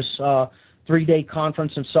for this 3-day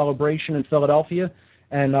conference and celebration in Philadelphia.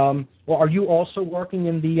 And are you also working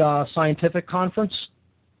in the scientific conference?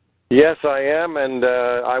 Yes, I am, and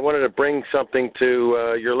I wanted to bring something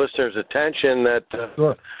to your listeners' attention that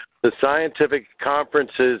Sure. The scientific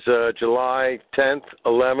conference is July 10th,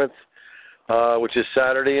 11th, which is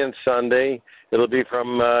Saturday and Sunday. It'll be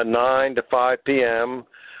from 9 to 5 p.m.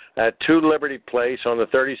 at 2 Liberty Place on the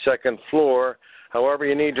 32nd floor. However,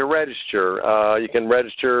 you need to register. You can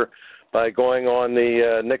register by going on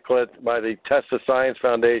the the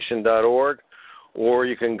TeslaScienceFoundation.org, or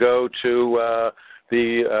you can go to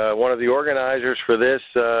one of the organizers for this,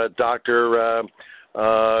 Dr.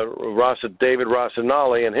 David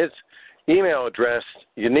Rossonali, and his email address,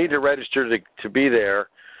 you need to register to be there,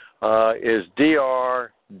 is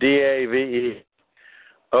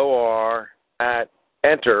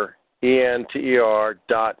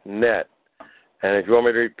DRDAVEOR@enter.net. And if you want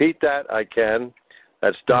me to repeat that, I can.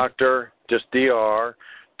 That's Dr. just Dr.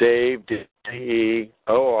 Dave,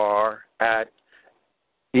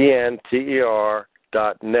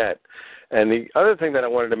 DEOR@enter.net. And the other thing that I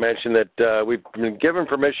wanted to mention that we've been given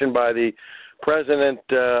permission by the president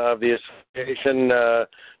of the association,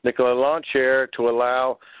 Nikola Launcher, to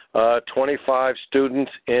allow 25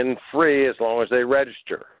 students in free as long as they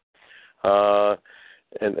register. And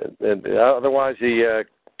otherwise, the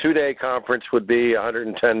 2-day conference would be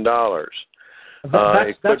 $110.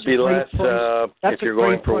 It could be less if you're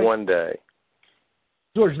going for 1 day.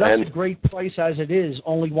 George, that's a great price as it is,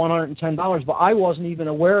 only $110. But I wasn't even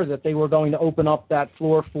aware that they were going to open up that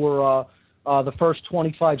floor for the first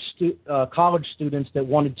 25 college students that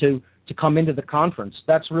wanted to come into the conference.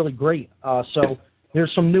 That's really great. So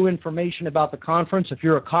here's some new information about the conference. If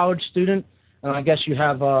you're a college student, and I guess you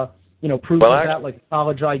have proof of that, like a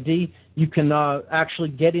college ID, you can actually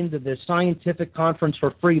get into the scientific conference for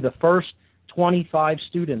free. The first 25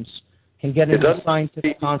 students can get into the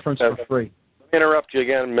scientific conference for free. Interrupt you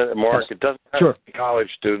again, Mark. Yes. It doesn't have to be college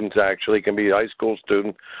students, actually. It can be high school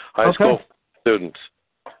students.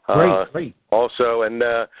 Great. Also, and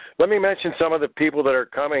let me mention some of the people that are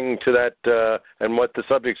coming to that and what the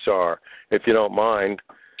subjects are, if you don't mind.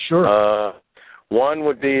 Sure. One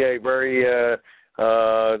would be a very a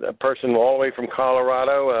person all the way from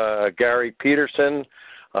Colorado, Gary Peterson.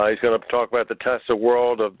 He's going to talk about the Tesla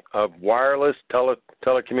world of wireless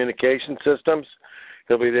telecommunication systems.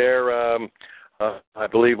 He'll be there, I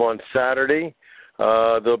believe, on Saturday.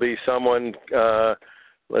 There'll be someone,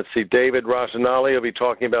 David Rossonali will be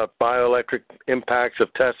talking about bioelectric impacts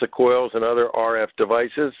of Tesla coils and other RF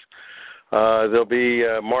devices. There'll be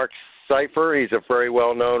Mark Seifer. He's a very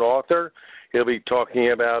well-known author. He'll be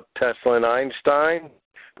talking about Tesla and Einstein.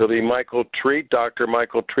 There'll be Michael Treat, Dr.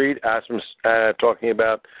 Michael Treat, talking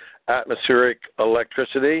about atmospheric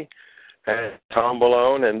electricity, and Tom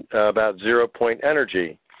Balone and about zero-point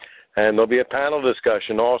energy. And there'll be a panel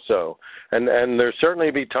discussion also. And there'll certainly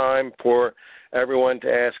be time for everyone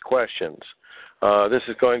to ask questions. This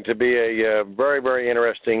is going to be a very, very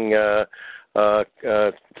interesting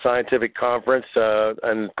scientific conference,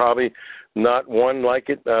 and probably not one like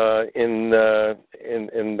it in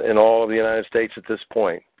all of the United States at this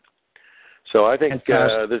point. So I think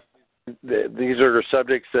these are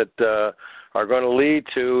subjects that are going to lead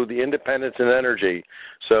to the independence and energy.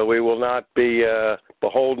 So we will not be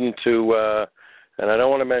beholden to, and I don't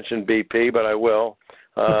want to mention BP, but I will,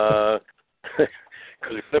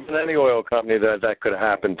 Because there could have been any oil company that could have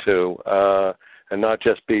happened to, and not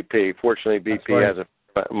just BP. Fortunately, BP has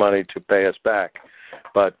money to pay us back.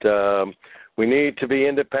 But we need to be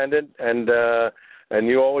independent, and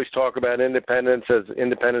you always talk about independence as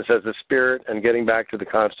the spirit and getting back to the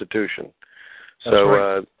Constitution.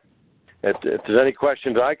 So if there's any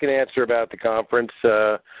questions I can answer about the conference,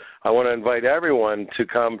 I want to invite everyone to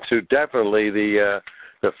come to definitely the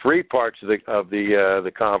free parts of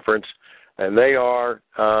the conference, and they are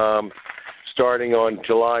starting on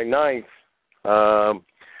July 9th.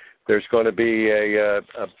 There's going to be a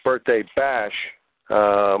birthday bash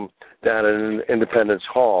down in Independence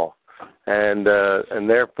Hall, and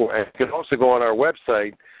therefore, and you can also go on our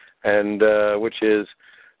website, and which is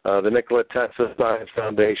the Nikola Tesla Science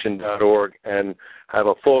Foundation.org, and have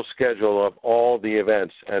a full schedule of all the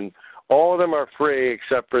events, and all of them are free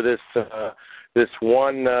except for this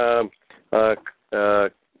one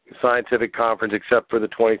scientific conference, except for the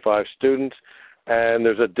 25 students. And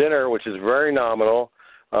there's a dinner which is very nominal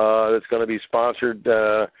that's going to be sponsored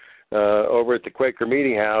over at the Quaker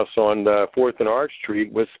Meeting House on 4th and Arch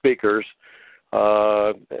Street with speakers.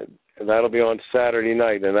 And that'll be on Saturday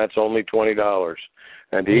night, and that's only $20.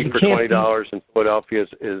 And to eat for $20 in Philadelphia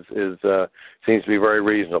is seems to be very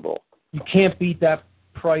reasonable. You can't beat that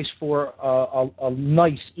price for a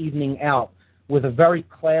nice evening out with a very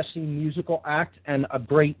classy musical act and a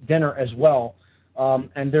great dinner as well.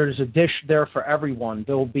 And there's a dish there for everyone.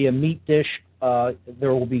 There will be a meat dish.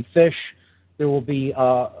 There will be fish. There will be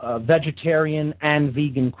a vegetarian and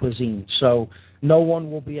vegan cuisine. So no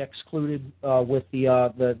one will be excluded with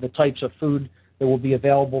the types of food that will be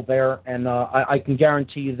available there. And I can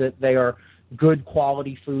guarantee you that they are good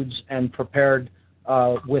quality foods and prepared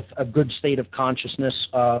with a good state of consciousness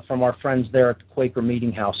from our friends there at the Quaker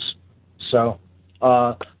Meeting House. So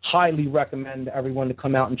highly recommend everyone to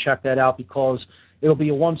come out and check that out, because it'll be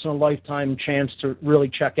a once-in-a-lifetime chance to really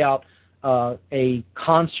check out a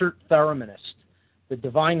concert thereminist. The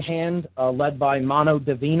Divine Hand, led by Mano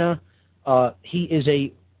Divina, he is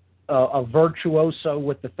a virtuoso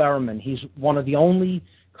with the theremin. He's one of the only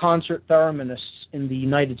concert thereminists in the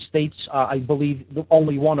United States, I believe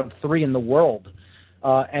only one of 3 in the world.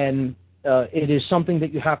 And it is something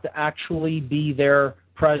that you have to actually be there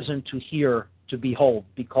present to hear, to behold,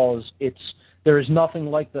 because there is nothing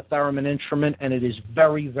like the theremin instrument, and it is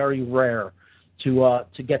very, very rare to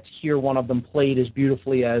get to hear one of them played as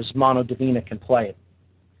beautifully as Mano Divina can play it.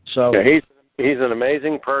 So yeah, he's an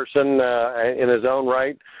amazing person in his own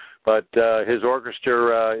right, but his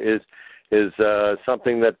orchestra is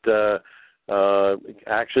something that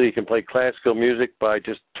actually he can play classical music by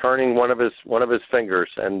just turning one of his fingers,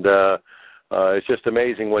 and it's just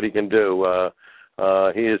amazing what he can do.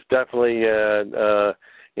 He is definitely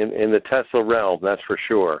in the Tesla realm, that's for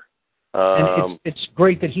sure. And it's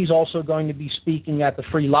great that he's also going to be speaking at the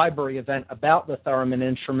Free Library event about the theremin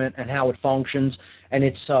instrument and how it functions, and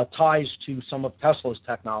its ties to some of Tesla's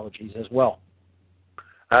technologies as well.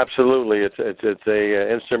 Absolutely, it's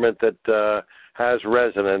a instrument that has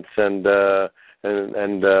resonance, and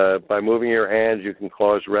by moving your hands, you can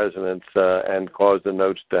cause resonance and cause the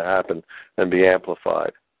notes to happen and be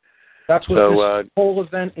amplified. That's what this whole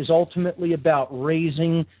event is ultimately about,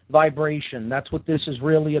 raising vibration. That's what this is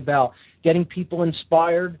really about, getting people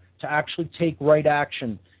inspired to actually take right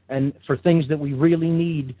action, and for things that we really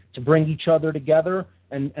need to bring each other together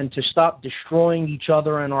and to stop destroying each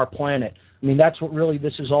other and our planet. I mean, that's what really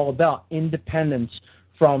this is all about, independence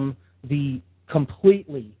from the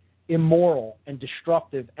completely immoral and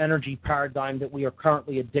destructive energy paradigm that we are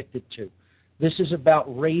currently addicted to. This is about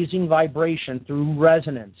raising vibration through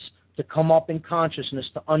resonance, to come up in consciousness,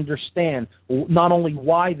 to understand not only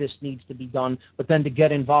why this needs to be done, but then to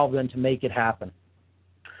get involved and to make it happen.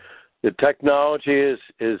 The technology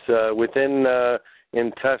is within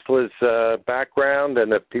in Tesla's background,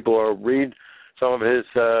 and if people read some of his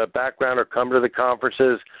background or come to the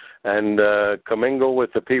conferences and commingle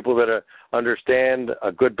with the people that understand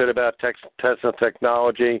a good bit about Tesla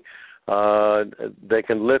technology, they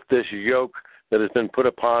can lift this yoke that has been put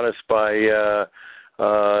upon us by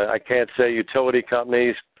I can't say utility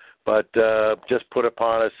companies, but just put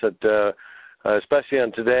upon us that, especially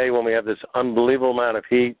on today when we have this unbelievable amount of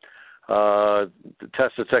heat, the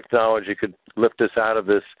Tesla technology could lift us out of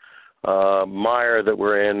this mire that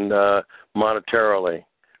we're in monetarily.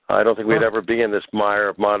 I don't think we'd ever be in this mire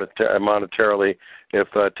of monetarily if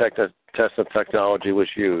Tesla technology was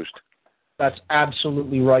used. That's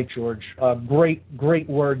absolutely right, George. Great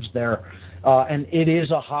words there. And it is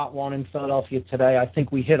a hot one in Philadelphia today. I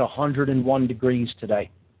think we hit 101 degrees today.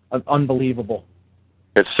 Unbelievable.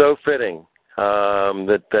 It's so fitting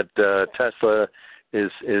that Tesla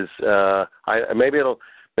maybe it'll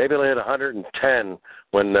hit 110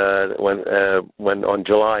 when on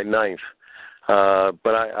July 9th.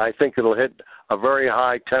 But I think it'll hit a very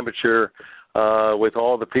high temperature with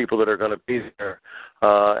all the people that are going to be there,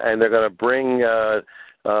 and they're going to bring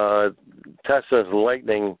Tesla's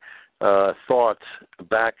lightning thoughts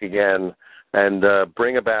back again, and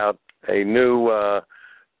bring about a new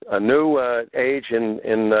age in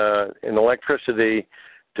electricity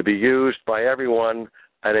to be used by everyone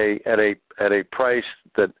at a price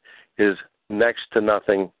that is next to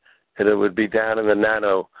nothing, and it would be down in the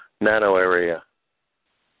nano area.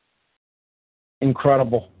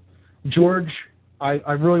 Incredible. George,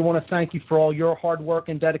 I really want to thank you for all your hard work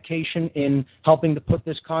and dedication in helping to put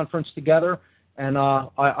this conference together, and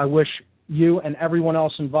I wish you and everyone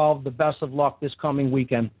else involved the best of luck this coming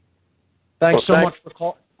weekend. Thanks so much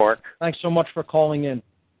for Mark. Thanks so much for calling in.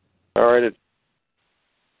 All right.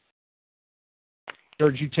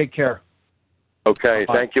 George, you take care. Okay.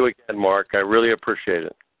 Bye-bye. Thank you again, Mark. I really appreciate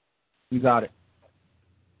it. You got it.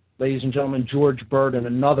 Ladies and gentlemen, George Burden,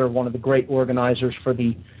 another one of the great organizers for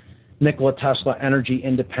the Nikola Tesla Energy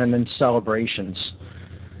Independence celebrations.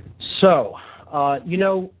 So,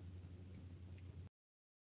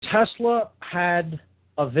 Tesla had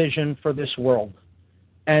a vision for this world,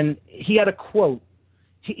 and he had a quote.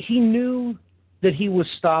 He knew that he was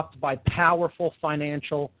stopped by powerful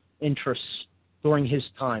financial interests during his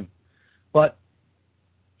time, but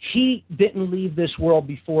he didn't leave this world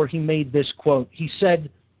before he made this quote. He said,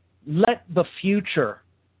 "Let the future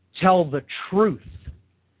tell the truth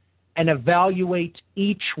and evaluate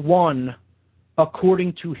each one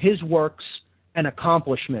according to his works and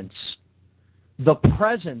accomplishments. The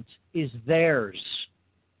present is theirs.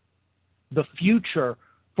 The future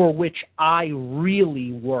for which I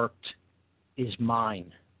really worked is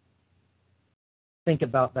mine." Think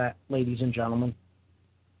about that, ladies and gentlemen.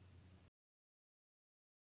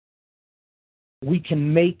 We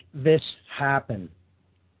can make this happen.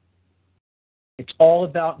 It's all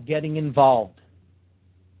about getting involved,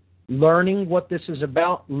 learning what this is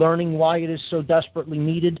about, learning why it is so desperately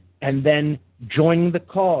needed, and then joining the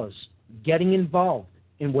cause, getting involved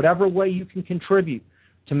in whatever way you can contribute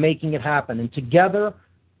to making it happen. And together,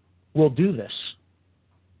 we'll do this.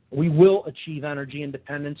 We will achieve energy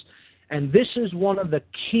independence. And this is one of the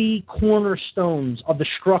key cornerstones of the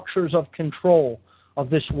structures of control of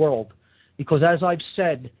this world. Because as I've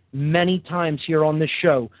said many times here on this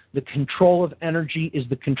show, the control of energy is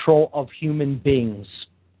the control of human beings.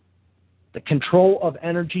 The control of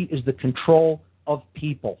energy is the control of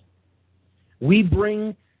people. We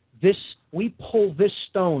pull this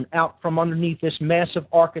stone out from underneath this massive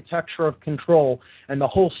architecture of control, and the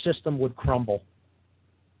whole system would crumble.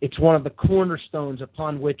 It's one of the cornerstones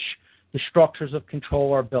upon which the structures of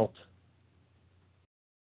control are built.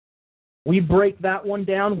 We break that one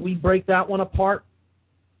down, we break that one apart,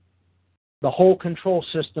 the whole control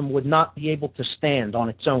system would not be able to stand on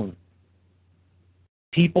its own.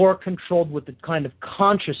 People are controlled with the kind of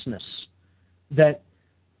consciousness that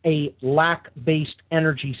a lack-based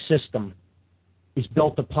energy system is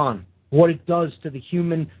built upon. What it does to the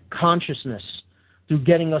human consciousness through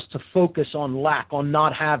getting us to focus on lack, on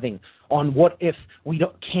not having, on what if we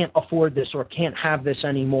can't afford this or can't have this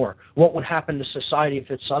anymore. What would happen to society if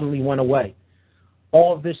it suddenly went away?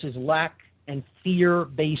 All of this is lack and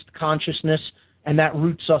fear-based consciousness, and that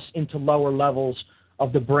roots us into lower levels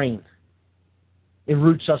of the brain. It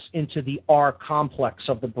roots us into the R complex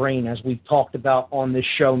of the brain, as we've talked about on this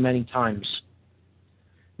show many times.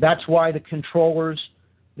 That's why the controllers,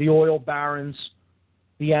 the oil barons,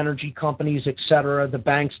 the energy companies, etc., the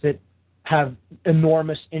banks that have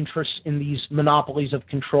enormous interests in these monopolies of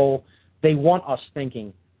control, they want us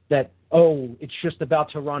thinking that, oh, it's just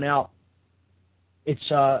about to run out.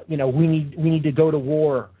 It's we need to go to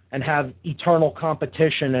war and have eternal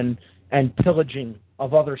competition and pillaging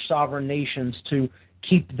of other sovereign nations to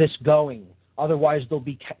keep this going. Otherwise, there'll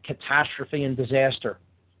be catastrophe and disaster.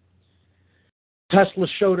 Tesla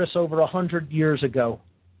showed us over 100 years ago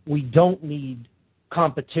we don't need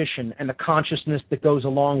competition and the consciousness that goes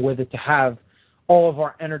along with it to have all of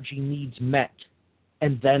our energy needs met,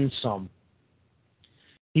 and then some.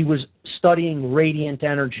 He was studying radiant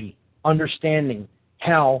energy, understanding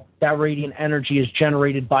how that radiant energy is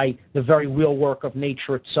generated by the very real work of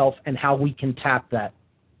nature itself and how we can tap that.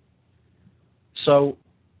 So,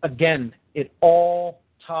 again, it all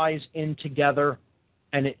ties in together,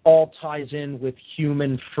 and it all ties in with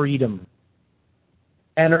human freedom.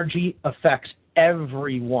 Energy affects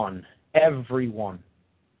everyone. Everyone.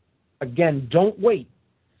 Again, don't wait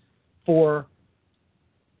for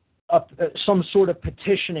some sort of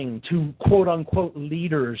petitioning to quote-unquote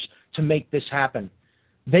leaders to make this happen.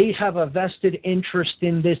 They have a vested interest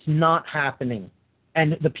in this not happening,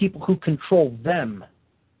 and the people who control them.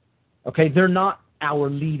 Okay, they're not our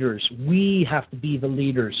leaders. We have to be the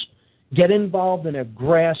leaders. Get involved in a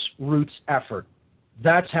grassroots effort.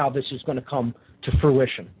 That's how this is going to come to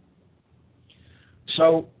fruition.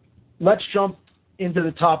 So let's jump into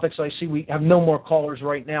the topics. I see we have no more callers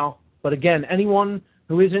right now. But again, anyone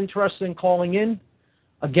who is interested in calling in,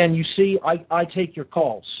 again, you see, I take your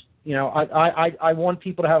calls. You know, I want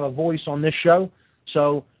people to have a voice on this show.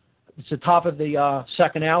 So it's the top of the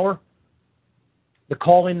second hour. The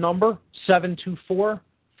call-in number,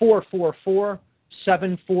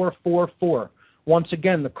 724-444-7444. Once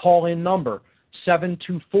again, the call-in number,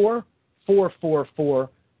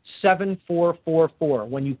 724-444-7444.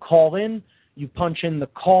 When you call in, you punch in the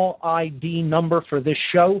call ID number for this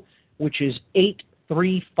show, which is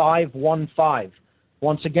 83515.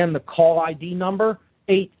 Once again, the call ID number,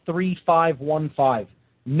 83515.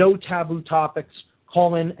 No taboo topics.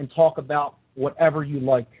 Call in and talk about whatever you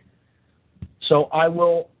like. So I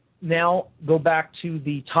will now go back to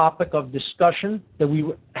the topic of discussion that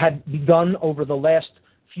we had begun over the last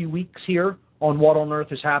few weeks here on What on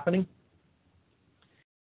Earth is Happening,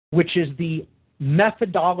 which is the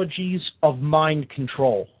methodologies of mind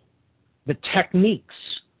control, the techniques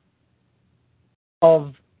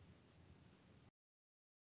of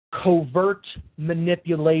covert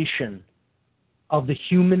manipulation of the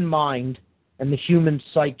human mind and the human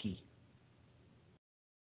psyche.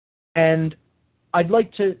 And I'd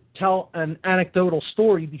like to tell an anecdotal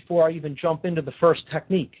story before I even jump into the first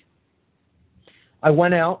technique. I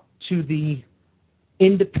went out to the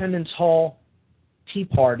Independence Hall Tea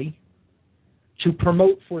Party to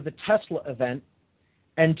promote for the Tesla event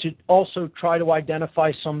and to also try to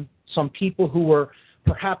identify some people who were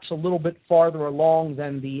perhaps a little bit farther along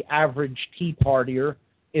than the average Tea Partier,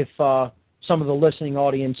 if some of the listening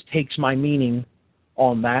audience takes my meaning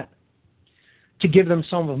on that, to give them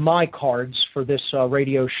some of my cards for this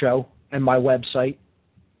radio show and my website.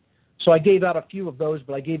 So I gave out a few of those,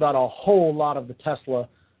 but I gave out a whole lot of the Tesla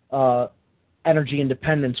energy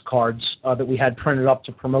independence cards that we had printed up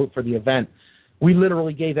to promote for the event. We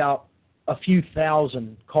literally gave out a few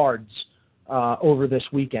thousand cards over this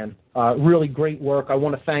weekend. Really great work. I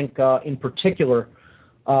want to thank, in particular,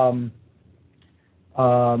 Michael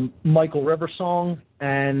Riversong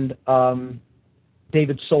and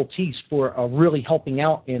David Soltise for really helping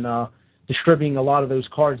out in distributing a lot of those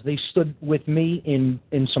cards. They stood with me in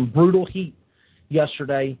some brutal heat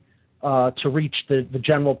yesterday to reach the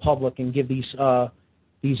general public and give these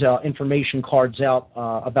information cards out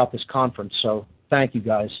about this conference. So thank you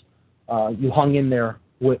guys. You hung in there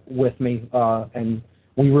with me, and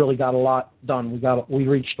we really got a lot done. We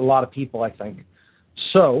reached a lot of people, I think.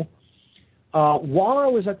 So while I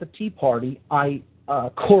was at the Tea Party, I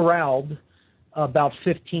corralled about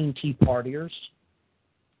 15 Tea Partiers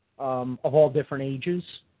of all different ages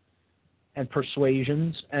and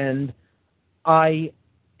persuasions, and I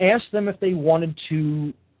asked them if they wanted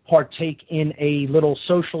to partake in a little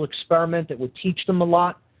social experiment that would teach them a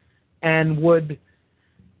lot and would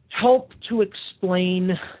help to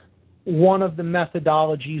explain one of the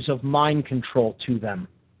methodologies of mind control to them.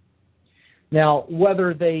 Now,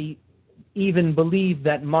 whether they even believe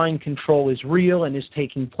that mind control is real and is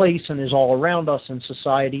taking place and is all around us in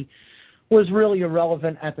society was really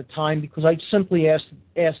irrelevant at the time, because I simply asked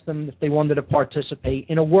them if they wanted to participate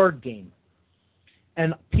in a word game.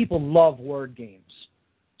 And people love word games.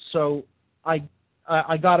 So I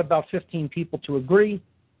got about 15 people to agree,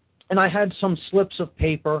 and I had some slips of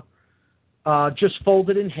paper just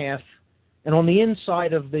folded in half, and on the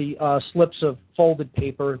inside of the slips of folded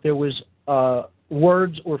paper there was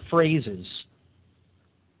words or phrases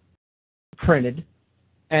printed,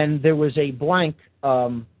 and there was a blank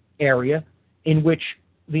area in which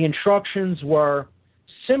the instructions were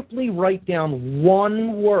simply write down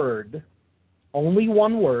one word, only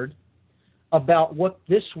one word, about what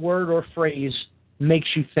this word or phrase makes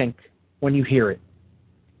you think when you hear it.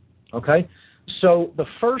 Okay? So the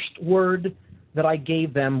first word that I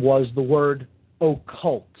gave them was the word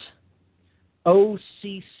occult.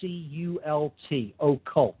 O-C-C-U-L-T,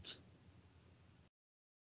 occult.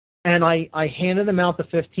 And I handed them out the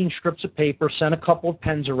 15 strips of paper, sent a couple of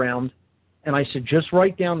pens around, and I said, just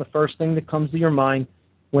write down the first thing that comes to your mind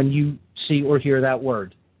when you see or hear that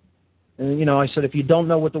word. And, you know, I said, if you don't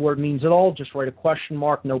know what the word means at all, just write a question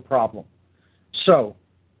mark, no problem. So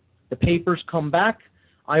the papers come back,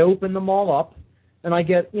 I open them all up, and I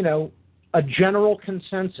get, you know, a general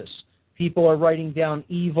consensus. People are writing down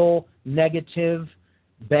evil, negative,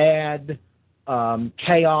 bad,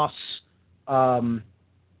 chaos.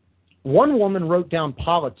 One woman wrote down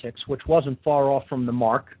politics, which wasn't far off from the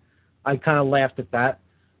mark. I kind of laughed at that.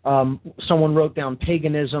 Someone wrote down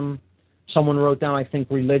paganism. Someone wrote down, I think,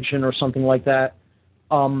 religion or something like that.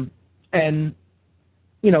 And,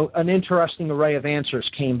 you know, an interesting array of answers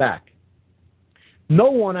came back. No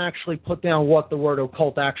one actually put down what the word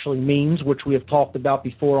occult actually means, which we have talked about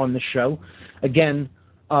before on the show. Again,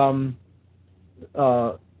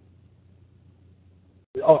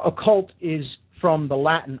 occult is from the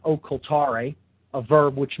Latin occultare, a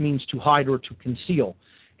verb which means to hide or to conceal.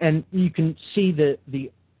 And you can see the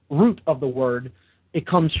root of the word. It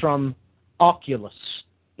comes from oculus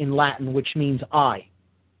in Latin, which means eye.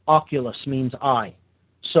 Oculus means eye.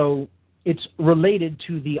 So it's related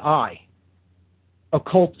to the eye.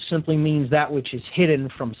 Occult simply means that which is hidden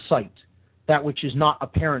from sight, that which is not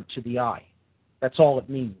apparent to the eye. That's all it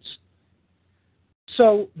means.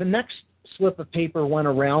 So the next slip of paper went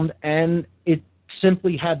around, and it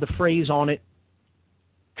simply had the phrase on it,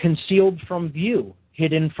 concealed from view,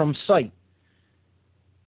 hidden from sight.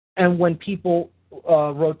 And when people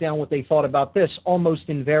wrote down what they thought about this, almost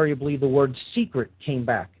invariably the word secret came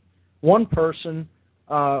back. One person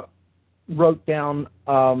wrote down,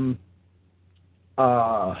 I'm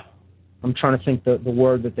trying to think the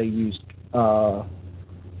word that they used, covert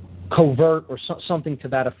or something to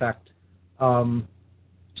that effect.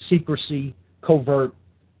 Secrecy, covert.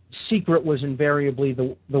 Secret was invariably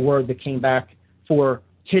the word that came back for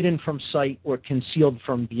hidden from sight or concealed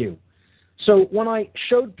from view. So when I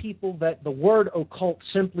showed people that the word occult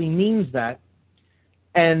simply means that,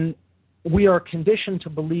 and we are conditioned to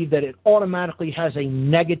believe that it automatically has a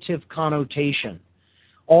negative connotation,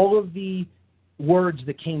 all of the words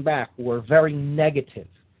that came back were very negative.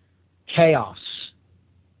 Chaos,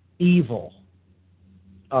 evil,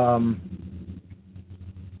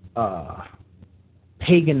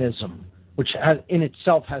 paganism, which in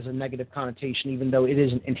itself has a negative connotation, even though it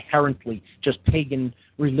isn't inherently, just pagan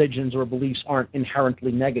religions or beliefs aren't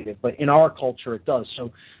inherently negative, but in our culture it does.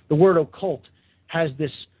 So the word occult has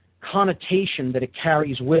this connotation that it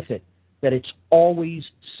carries with it, that it's always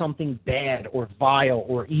something bad or vile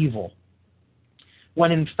or evil.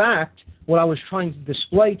 When in fact, what I was trying to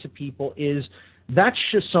display to people is that's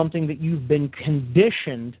just something that you've been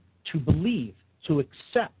conditioned to believe, to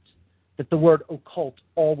accept, that the word occult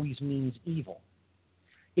always means evil.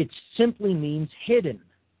 It simply means hidden.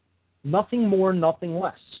 Nothing more, nothing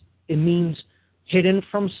less. It means hidden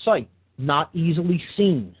from sight, not easily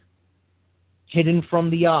seen, hidden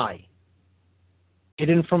from the eye,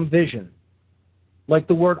 hidden from vision. Like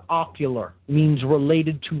the word ocular means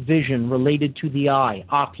related to vision, related to the eye,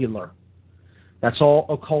 ocular. That's all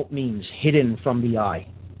occult means, hidden from the eye.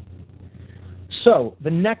 So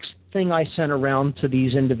the next thing I sent around to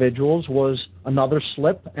these individuals was another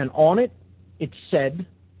slip, and on it, it said,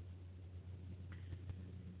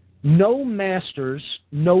 no masters,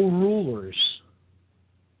 no rulers.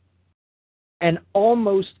 And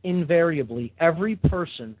almost invariably, every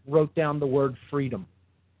person wrote down the word freedom.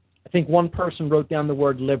 I think one person wrote down the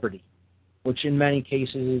word liberty, which in many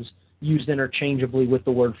cases is used interchangeably with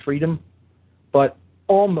the word freedom, but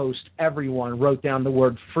almost everyone wrote down the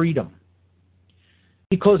word freedom.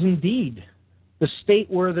 Because indeed, the state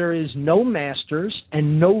where there is no masters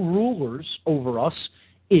and no rulers over us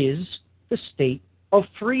is the state of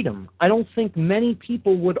freedom. I don't think many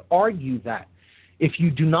people would argue that. If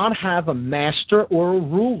you do not have a master or a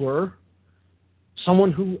ruler,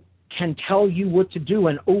 someone who can tell you what to do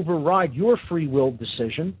and override your free will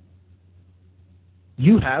decision,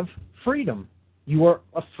 you have freedom. You are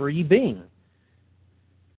a free being.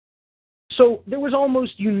 So there was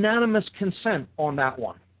almost unanimous consent on that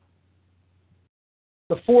one.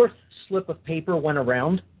 The fourth slip of paper went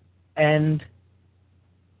around, and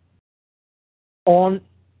on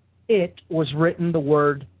it was written the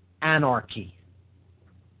word anarchy.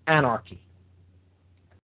 Anarchy.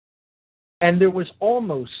 And there was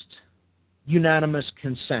almost unanimous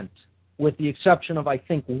consent, with the exception of, I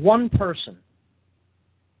think, one person.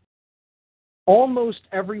 Almost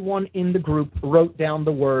everyone in the group wrote down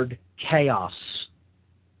the word chaos.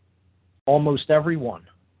 Almost everyone.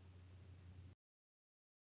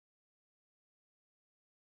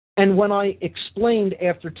 And when I explained,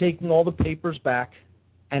 after taking all the papers back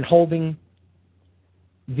and holding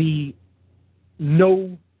the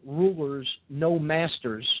no rulers, no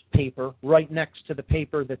masters paper right next to the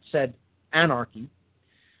paper that said anarchy,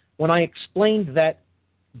 when I explained that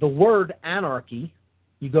the word anarchy,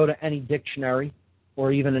 you go to any dictionary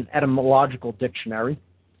or even an etymological dictionary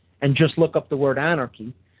and just look up the word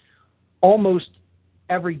anarchy, almost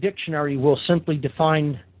every dictionary will simply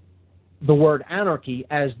define the word anarchy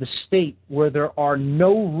as the state where there are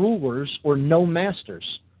no rulers or no masters,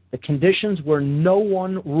 the conditions where no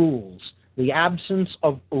one rules, the absence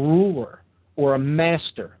of a ruler or a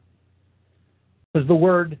master. Because the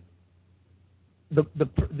word, the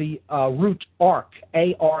root arch,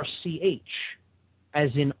 A-R-C-H, as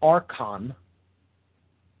in archon,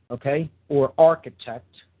 okay, or architect,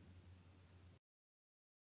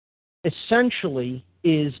 essentially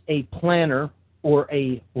is a planner or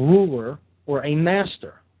a ruler or a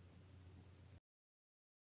master.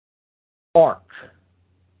 Arch,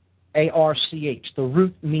 A-R-C-H, the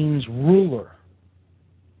root means ruler.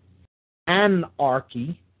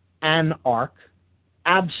 Anarchy, anarch,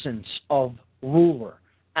 absence of ruler,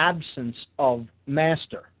 absence of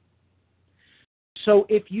master. So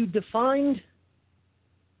if you defined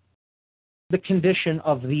the condition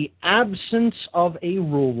of the absence of a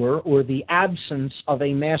ruler or the absence of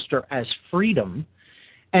a master as freedom,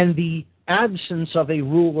 and the absence of a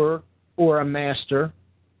ruler or a master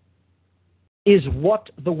is what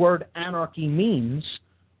the word anarchy means,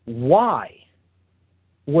 why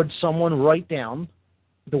would someone write down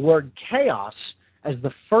the word chaos as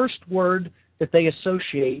the first word that they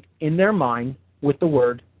associate in their mind with the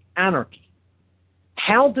word anarchy?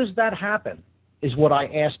 How does that happen, is what I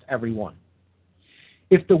asked everyone.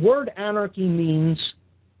 If the word anarchy means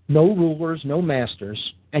no rulers, no masters,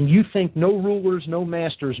 and you think no rulers, no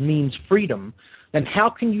masters means freedom, then how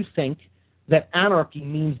can you think that anarchy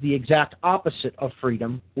means the exact opposite of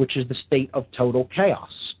freedom, which is the state of total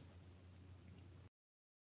chaos?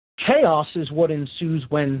 Chaos is what ensues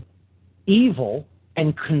when evil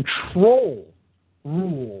and control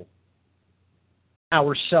rule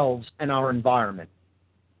ourselves and our environment.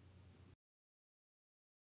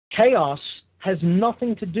 Chaos has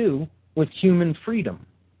nothing to do with human freedom.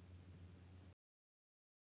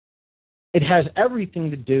 It has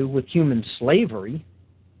everything to do with human slavery,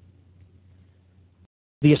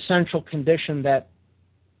 the essential condition that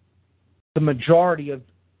the majority of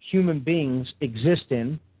human beings exist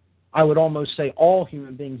in. I would almost say all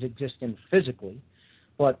human beings exist in physically,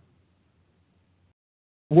 but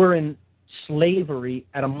we're in slavery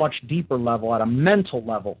at a much deeper level, at a mental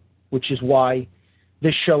level, which is why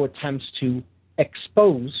this show attempts to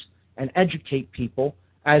expose and educate people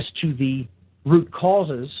as to the root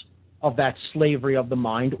causes of that slavery of the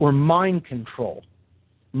mind, or mind control.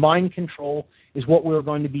 Mind control is what we're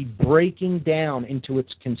going to be breaking down into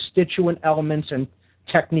its constituent elements and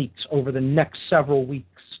techniques over the next several weeks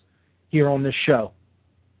here on this show.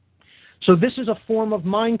 So this is a form of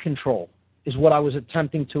mind control, is what I was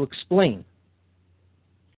attempting to explain.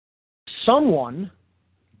 Someone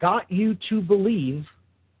got you to believe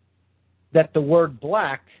that the word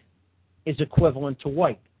black is equivalent to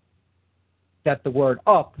white, that the word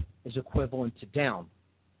up is equivalent to down,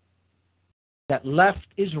 that left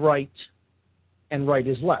is right and right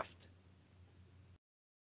is left.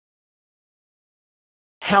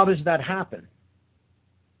 How does that happen?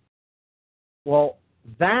 Well,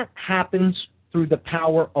 that happens through the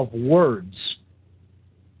power of words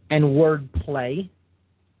and word play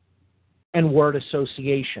and word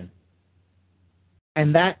association.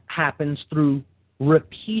 And that happens through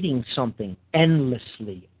repeating something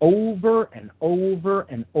endlessly, over and over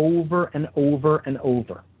and over and over and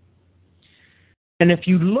over. And if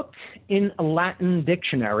you look in a Latin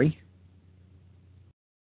dictionary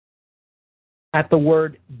at the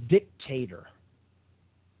word dictator,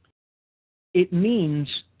 it means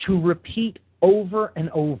to repeat over and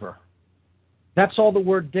over. That's all the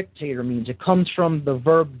word dictator means. It comes from the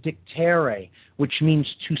verb dictere, which means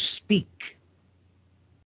to speak.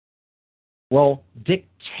 Well,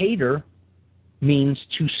 dictator means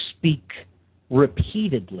to speak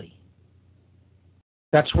repeatedly.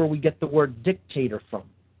 That's where we get the word dictator from,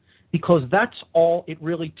 because that's all it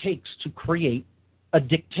really takes to create a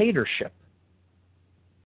dictatorship,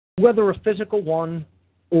 whether a physical one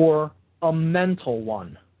or a mental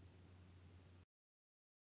one.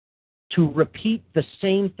 To repeat the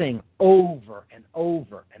same thing over and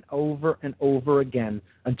over and over and over again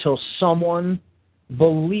until someone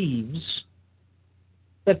believes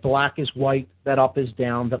that black is white, that up is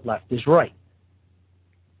down, that left is right.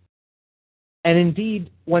 And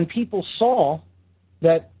indeed, when people saw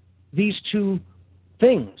that these two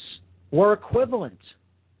things were equivalent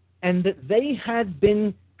and that they had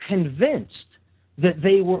been convinced that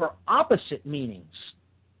they were opposite meanings,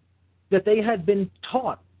 that they had been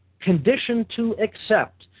taught, conditioned to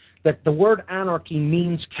accept that the word anarchy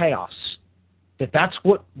means chaos, that that's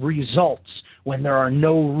what results when there are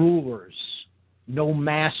no rulers, no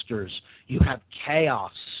masters, you have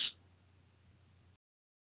chaos.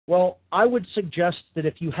 Well, I would suggest that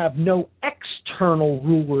if you have no external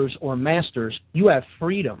rulers or masters, you have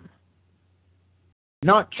freedom,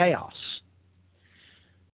 not chaos.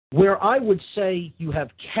 Where I would say you have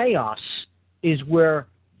chaos is where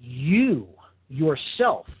you,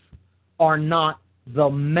 yourself, are not the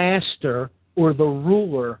master or the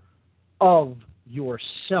ruler of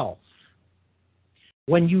yourself.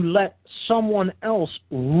 When you let someone else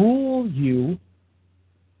rule you,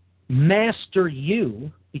 master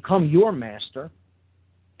you, become your master,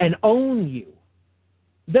 and own you,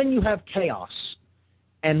 then you have chaos.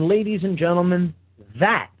 And ladies and gentlemen,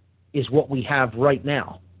 that is what we have right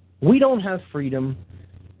now. We don't have freedom.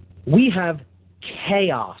 We have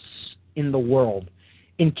chaos in the world,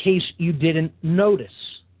 in case you didn't notice.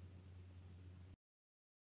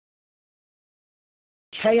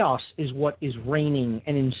 Chaos is what is reigning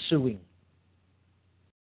and ensuing.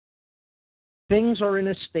 Things are in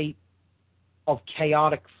a state of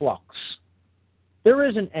chaotic flux. There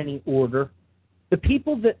isn't any order. The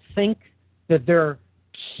people that think that they're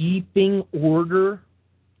keeping order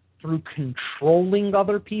through controlling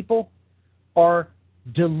other people are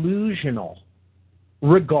delusional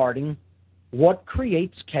regarding what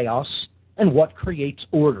creates chaos and what creates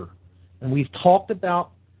order. And we've talked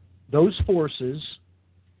about those forces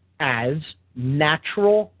as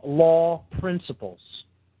natural law principles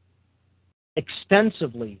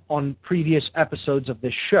extensively on previous episodes of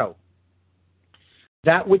this show.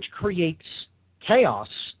 That which creates chaos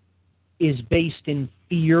is based in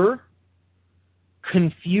fear,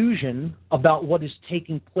 confusion about what is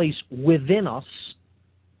taking place within us,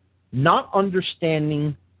 not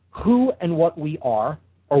understanding who and what we are,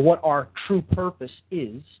 or what our true purpose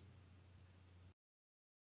is,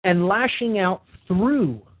 and lashing out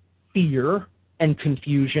through fear and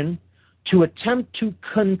confusion to attempt to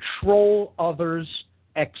control others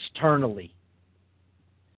externally.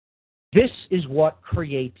 This is what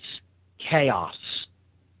creates chaos.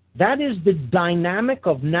 That is the dynamic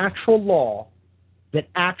of natural law that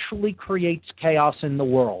actually creates chaos in the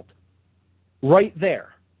world. Right there,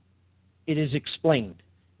 it is explained.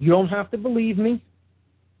 You don't have to believe me.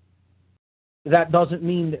 That doesn't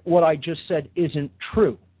mean that what I just said isn't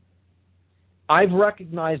true. I've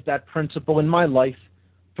recognized that principle in my life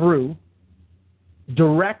through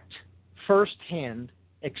direct, first-hand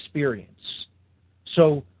experience.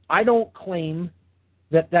 So I don't claim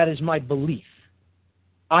that that is my belief.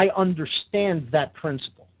 I understand that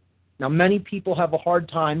principle. Now, many people have a hard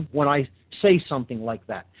time when I say something like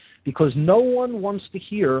that, because no one wants to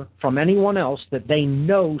hear from anyone else that they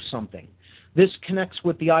know something. This connects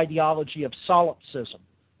with the ideology of solipsism,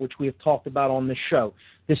 which we have talked about on this show.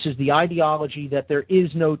 This is the ideology that there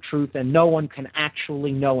is no truth and no one can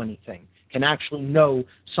actually know anything, can actually know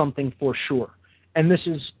something for sure. And this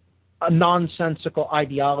is a nonsensical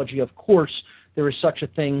ideology. Of course, there is such a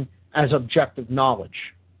thing as objective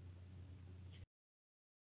knowledge.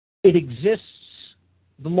 It exists.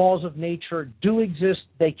 The laws of nature do exist.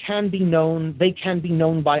 They can be known. They can be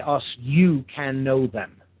known by us. You can know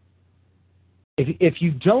them. If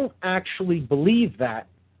you don't actually believe that,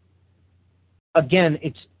 again,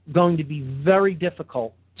 it's going to be very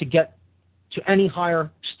difficult to get to any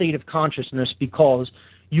higher state of consciousness, because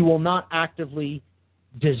you will not actively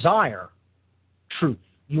desire truth.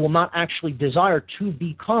 You will not actually desire to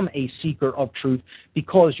become a seeker of truth,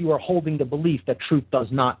 because you are holding the belief that truth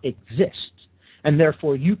does not exist. And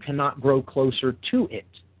therefore, you cannot grow closer to it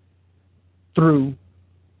through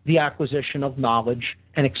the acquisition of knowledge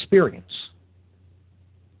and experience.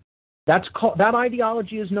 That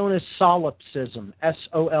ideology is known as solipsism,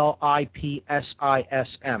 S-O-L-I-P-S-I-S-M.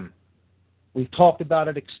 We've talked about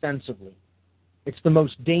it extensively. It's the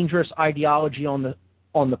most dangerous ideology on the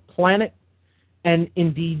planet, and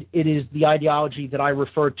indeed it is the ideology that I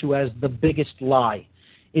refer to as the biggest lie.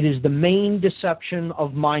 It is the main deception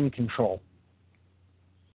of mind control.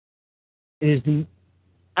 It is the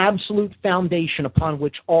absolute foundation upon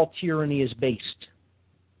which all tyranny is based.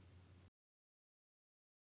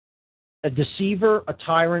 A deceiver, a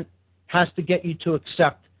tyrant, has to get you to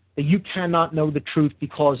accept that you cannot know the truth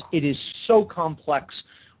because it is so complex.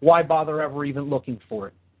 Why bother ever even looking for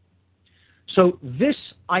it? So this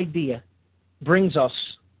idea brings us,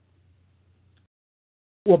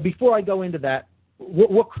 well, before I go into that,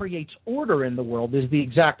 what creates order in the world is the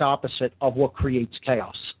exact opposite of what creates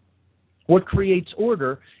chaos. What creates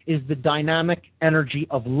order is the dynamic energy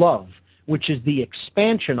of love, which is the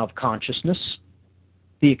expansion of consciousness,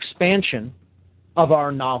 the expansion of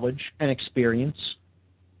our knowledge and experience,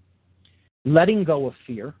 letting go of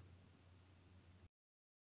fear,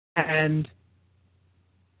 and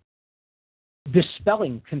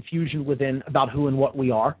dispelling confusion within about who and what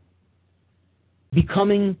we are,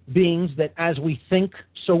 becoming beings that as we think,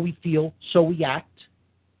 so we feel, so we act,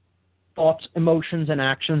 thoughts, emotions, and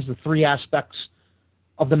actions, the three aspects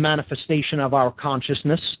of the manifestation of our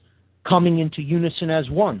consciousness, coming into unison as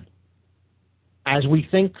one. As we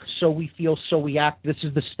think, so we feel, so we act. This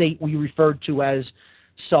is the state we referred to as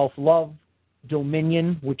self-love,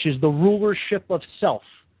 dominion, which is the rulership of self,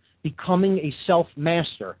 becoming a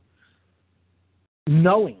self-master,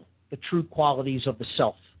 knowing the true qualities of the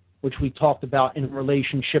self, which we talked about in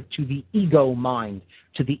relationship to the ego mind,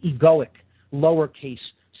 to the egoic, lowercase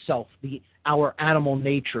self, our animal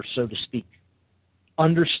nature, so to speak.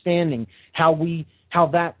 Understanding how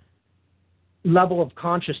that level of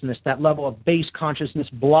consciousness, that level of base consciousness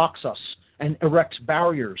blocks us and erects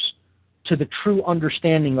barriers to the true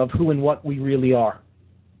understanding of who and what we really are.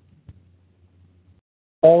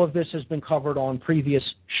 All of this has been covered on previous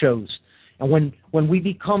shows. And when we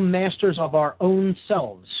become masters of our own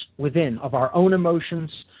selves within, of our own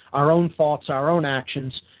emotions, our own thoughts, our own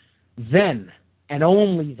actions, then, and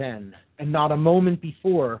only then, and not a moment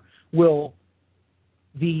before, will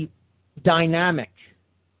the dynamic,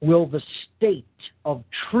 will the state of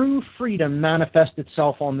true freedom manifest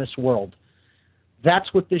itself on this world.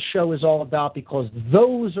 That's what this show is all about, because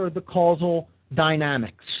those are the causal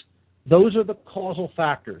dynamics. Those are the causal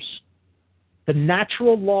factors, the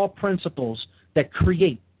natural law principles that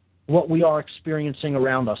create what we are experiencing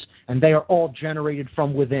around us. And they are all generated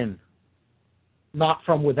from within, not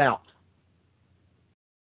from without.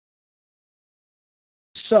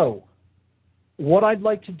 So, what I'd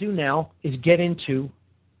like to do now is get into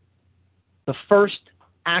the first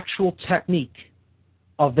actual technique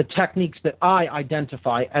of the techniques that I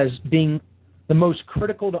identify as being the most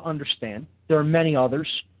critical to understand. There are many others.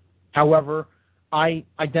 However, I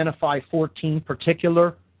identify 14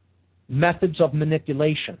 particular methods of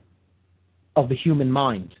manipulation of the human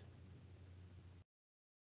mind.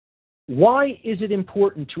 Why is it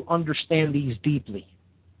important to understand these deeply?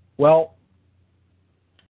 Well,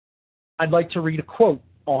 I'd like to read a quote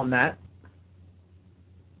on that.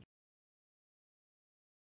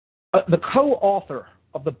 The co-author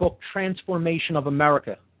of the book Transformation of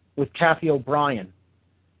America with Cathy O'Brien,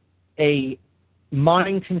 a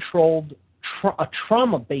mind-controlled, a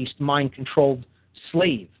trauma-based mind-controlled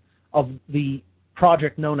slave of the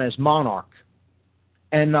project known as Monarch.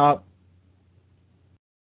 And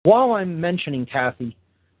while I'm mentioning Cathy,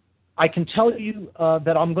 I can tell you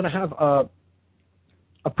that I'm going to have a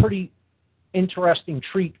pretty interesting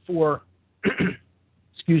treat for,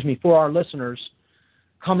 for our listeners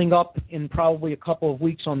coming up in probably a couple of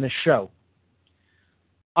weeks on this show.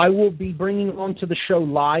 I will be bringing onto the show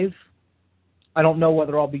live. I don't know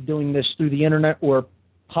whether I'll be doing this through the internet or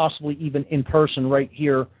possibly even in person right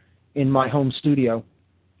here in my home studio.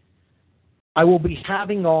 I will be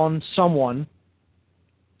having on someone,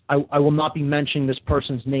 I will not be mentioning this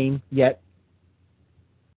person's name yet,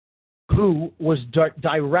 who was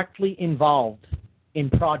directly involved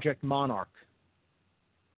in Project Monarch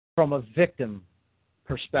from a victim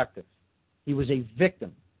perspective. He was a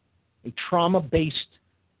victim, a trauma-based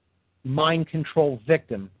mind control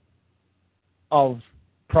victim of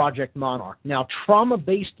Project Monarch. Now,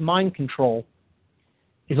 trauma-based mind control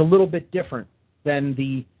is a little bit different than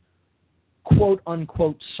the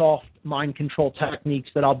quote-unquote soft mind control techniques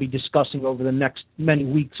that I'll be discussing over the next many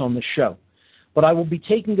weeks on the show. But I will be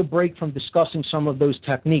taking a break from discussing some of those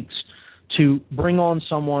techniques to bring on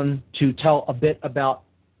someone to tell a bit about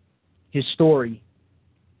his story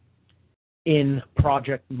in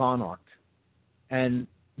Project Monarch. And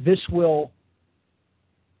this will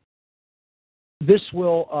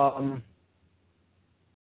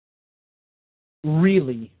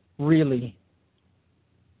really, really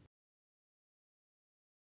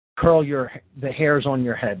curl the hairs on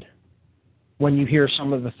your head when you hear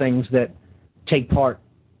some of the things that take part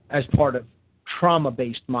as part of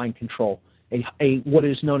trauma-based mind control, what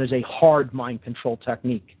is known as a hard mind control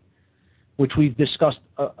technique, which we've discussed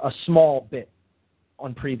a small bit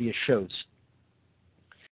on previous shows.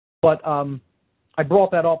 But I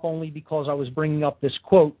brought that up only because I was bringing up this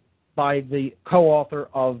quote by the co-author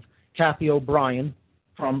of Cathy O'Brien,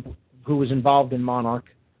 who was involved in Monarch,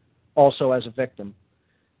 also as a victim.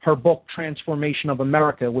 Her book, Transformation of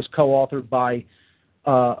America, was co-authored by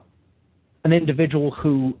an individual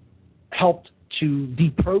who helped to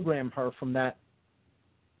deprogram her from that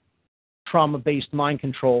trauma-based mind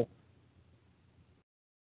control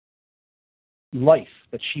life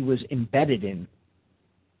that she was embedded in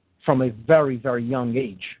from a very, very young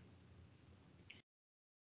age.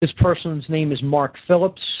 This person's name is Mark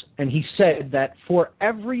Phillips, and he said that for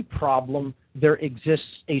every problem, there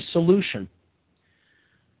exists a solution.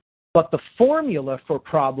 But the formula for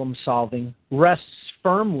problem solving rests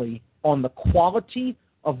firmly on the quality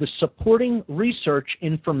of the supporting research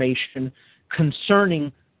information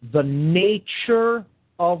concerning the nature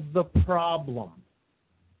of the problem.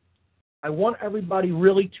 I want everybody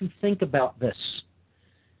really to think about this.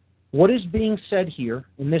 What is being said here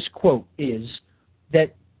in this quote is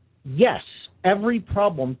that, yes, every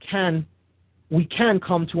problem we can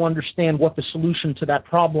come to understand what the solution to that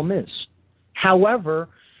problem is. However,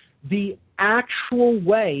 the actual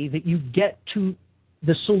way that you get to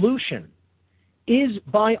the solution is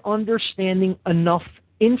by understanding enough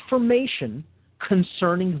information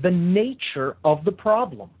concerning the nature of the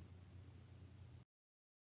problem.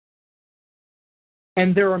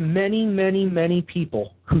 And there are many, many, many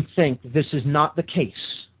people who think this is not the case.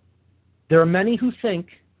 There are many who think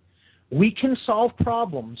we can solve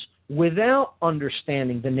problems without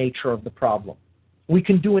understanding the nature of the problem. We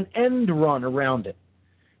can do an end run around it.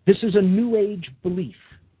 This is a New Age belief.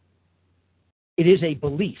 It is a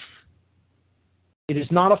belief. It is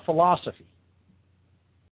not a philosophy.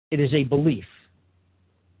 It is a belief.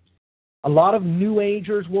 A lot of New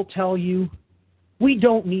Agers will tell you, we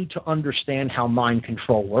don't need to understand how mind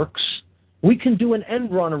control works. We can do an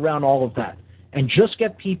end run around all of that and just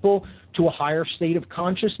get people to a higher state of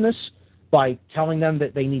consciousness by telling them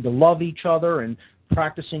that they need to love each other and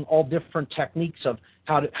practicing all different techniques of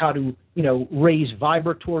how to raise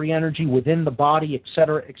vibratory energy within the body, et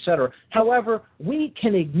cetera, et cetera. However, we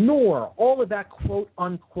can ignore all of that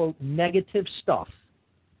quote-unquote negative stuff.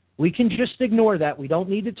 We can just ignore that. We don't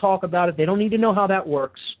need to talk about it. They don't need to know how that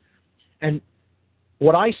works. And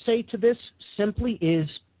what I say to this simply is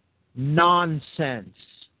nonsense.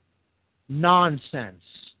 Nonsense.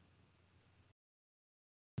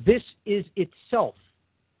 This is itself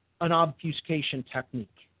an obfuscation technique,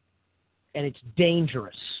 and it's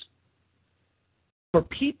dangerous. For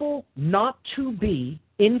people not to be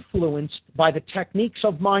influenced by the techniques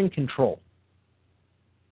of mind control,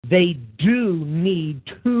 they do need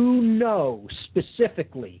to know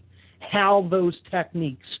specifically how those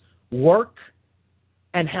techniques work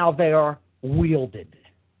and how they are wielded.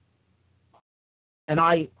 And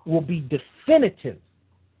I will be definitive,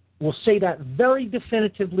 will say that very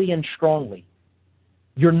definitively and strongly.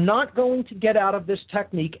 You're not going to get out of this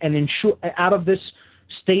technique and out of this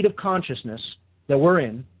state of consciousness that we're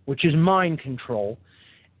in, which is mind control,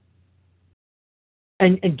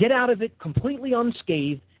 and get out of it completely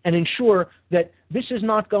unscathed and ensure that this is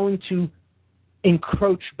not going to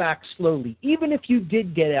encroach back slowly. Even if you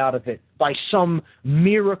did get out of it by some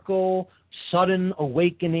miracle, sudden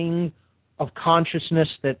awakening of consciousness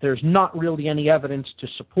that there's not really any evidence to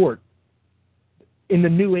support, in the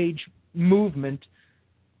New Age movement,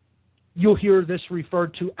 you'll hear this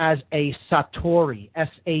referred to as a Satori,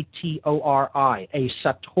 S-A-T-O-R-I. A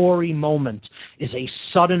Satori moment is a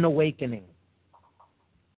sudden awakening.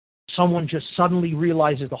 Someone just suddenly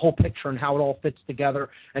realizes the whole picture and how it all fits together,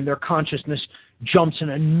 and their consciousness jumps an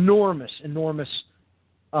enormous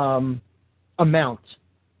amount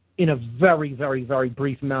in a very, very, very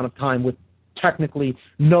brief amount of time with technically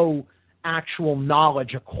no actual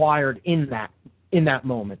knowledge acquired in that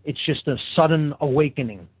moment. It's just a sudden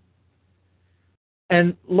awakening.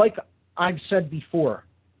 And like I've said before,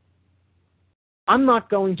 I'm not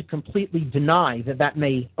going to completely deny that that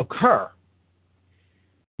may occur.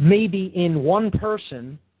 Maybe in one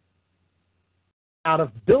person out of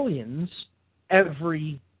billions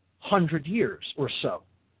every 100 years or so.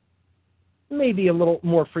 Maybe a little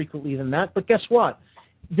more frequently than that, but guess what?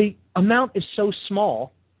 The amount is so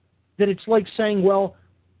small that it's like saying, well,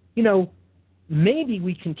 maybe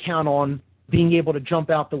we can count on being able to jump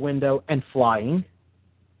out the window and flying.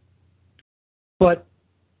 But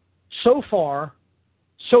so far,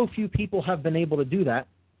 so few people have been able to do that.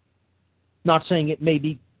 Not saying it may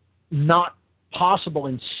be not possible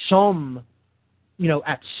in some,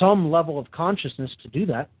 at some level of consciousness to do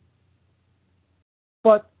that.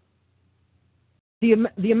 But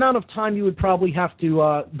the amount of time you would probably have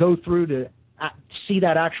to go through to see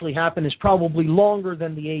that actually happen is probably longer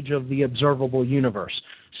than the age of the observable universe.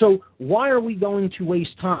 So why are we going to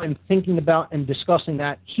waste time thinking about and discussing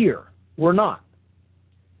that here? We're not.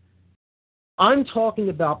 I'm talking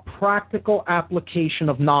about practical application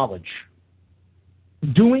of knowledge.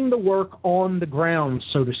 Doing the work on the ground,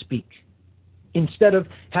 so to speak, instead of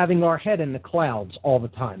having our head in the clouds all the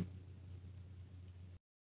time.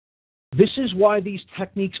 This is why these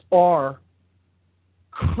techniques are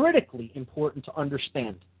critically important to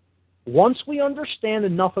understand. Once we understand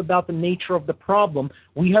enough about the nature of the problem,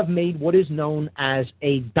 we have made what is known as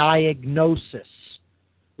a diagnosis.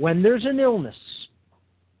 When there's an illness,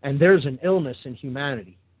 and there's an illness in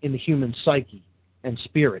humanity, in the human psyche and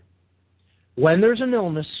spirit, when there's an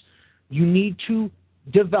illness, you need to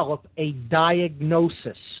develop a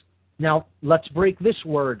diagnosis. Now, let's break this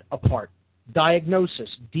word apart. Diagnosis,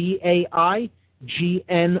 D-A-I-G-N-O-S-I-S,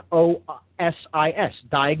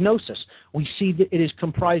 diagnosis. We see that it is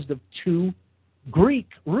comprised of two Greek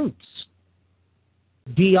roots.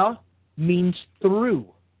 Dia means through,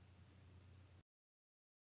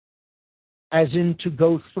 as in to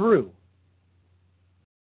go through.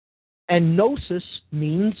 And gnosis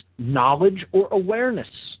means knowledge or awareness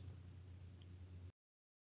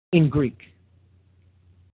in Greek.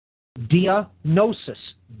 Diagnosis,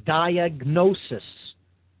 diagnosis.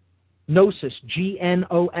 Gnosis,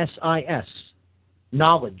 G-N-O-S-I-S,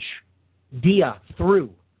 knowledge. Dia, through.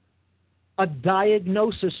 A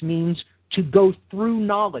diagnosis means to go through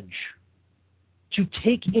knowledge, to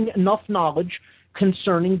take in enough knowledge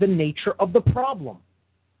concerning the nature of the problem.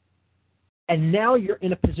 And now you're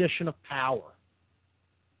in a position of power,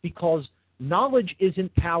 because knowledge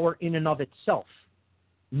isn't power in and of itself.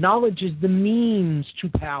 Knowledge is the means to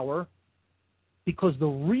power, because the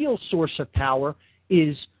real source of power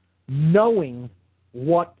is knowing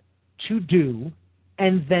what to do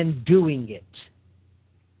and then doing it.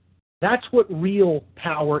 That's what real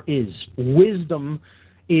power is. Wisdom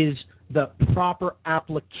is the proper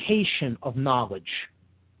application of knowledge.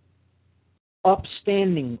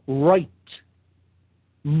 Upstanding, right,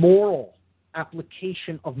 moral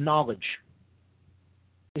application of knowledge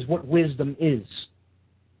is what wisdom is.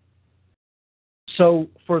 So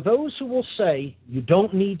for those who will say you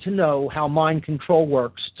don't need to know how mind control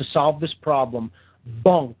works to solve this problem,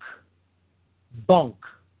 bunk.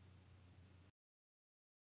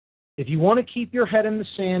 If you want to keep your head in the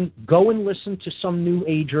sand, go and listen to some New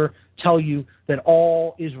Ager tell you that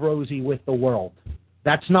all is rosy with the world.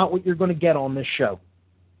 That's not what you're going to get on this show.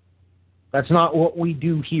 That's not what we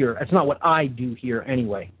do here. That's not what I do here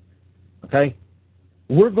anyway. Okay?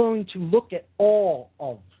 We're going to look at all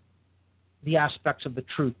of the aspects of the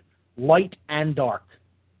truth, light and dark.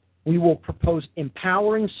 We will propose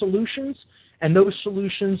empowering solutions, and those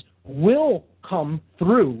solutions will come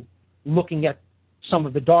through looking at some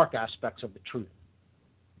of the dark aspects of the truth.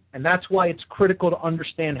 And that's why it's critical to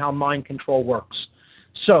understand how mind control works.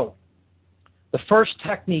 So, the first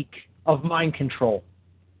technique of mind control,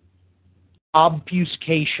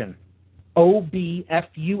 obfuscation.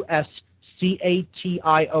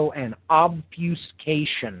 O-B-F-U-S-C-A-T-I-O-N.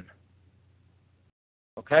 Obfuscation.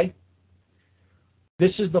 Okay?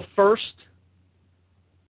 This is the first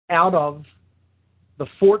out of the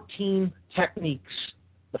 14 techniques,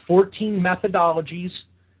 the 14 methodologies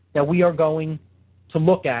that we are going to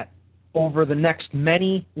look at over the next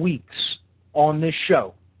many weeks on this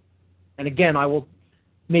show. And again, I will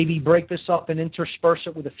maybe break this up and intersperse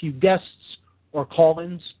it with a few guests or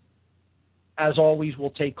call-ins. As always,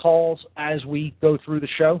 we'll take calls as we go through the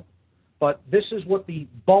show. But this is what the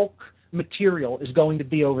bulk material is going to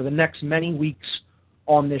be over the next many weeks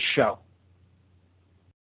on this show.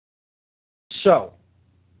 So,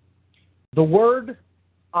 the word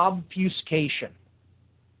obfuscation,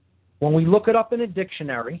 when we look it up in a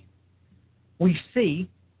dictionary, we see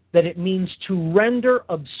that it means to render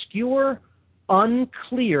obscure,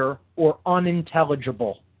 unclear, or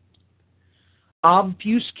unintelligible.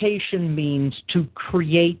 Obfuscation means to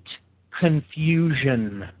create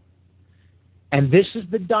confusion. And this is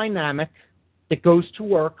the dynamic that goes to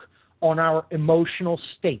work on our emotional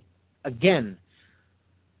state. Again,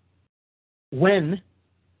 when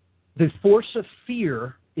the force of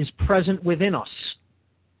fear is present within us,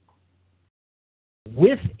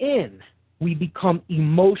 within, we become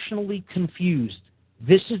emotionally confused.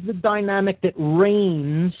 This is the dynamic that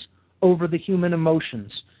reigns over the human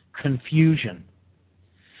emotions, confusion.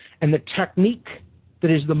 And the technique that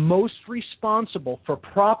is the most responsible for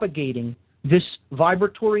propagating this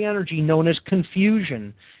vibratory energy known as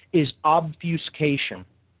confusion is obfuscation.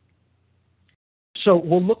 So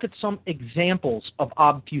we'll look at some examples of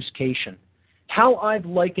obfuscation. How I've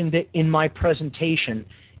likened it in my presentation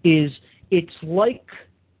is it's like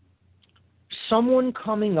someone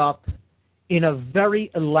coming up in a very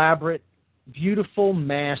elaborate, beautiful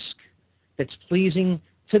mask that's pleasing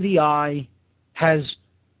to the eye, has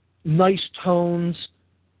nice tones.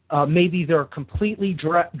 Maybe they're completely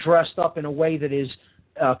dressed up in a way that is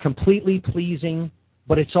completely pleasing,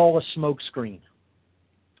 but it's all a smokescreen.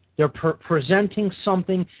 They're presenting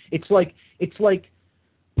something. It's like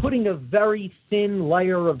putting a very thin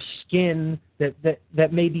layer of skin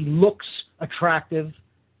that maybe looks attractive,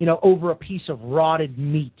 over a piece of rotted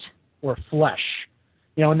meat or flesh,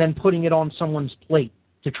 and then putting it on someone's plate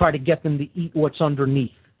to try to get them to eat what's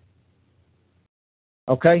underneath.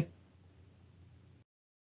 Okay?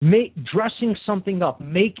 Dressing something up,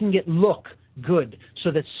 making it look good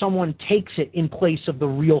so that someone takes it in place of the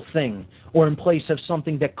real thing or in place of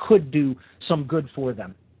something that could do some good for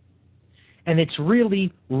them. And it's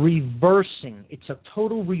really reversing. It's a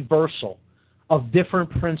total reversal of different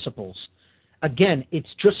principles. Again, it's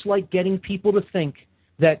just like getting people to think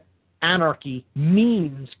that anarchy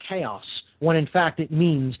means chaos, when in fact it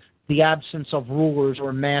means the absence of rulers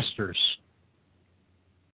or masters.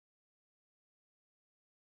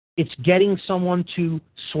 It's getting someone to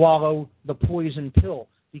swallow the poison pill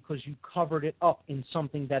because you covered it up in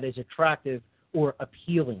something that is attractive or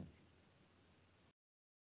appealing.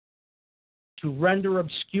 To render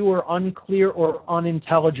obscure, unclear, or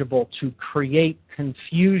unintelligible, to create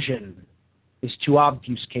confusion, is to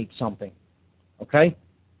obfuscate something. Okay?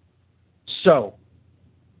 So,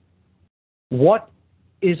 what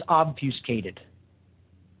is obfuscated?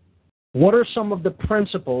 What are some of the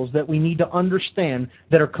principles that we need to understand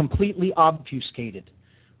that are completely obfuscated?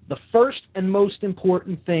 The first and most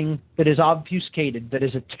important thing that is obfuscated, that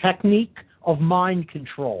is a technique of mind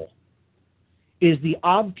control, is the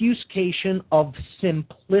obfuscation of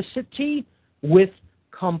simplicity with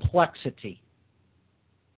complexity.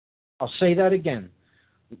 I'll say that again.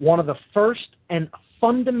 One of the first and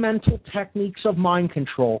fundamental techniques of mind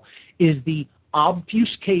control is the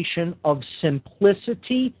obfuscation of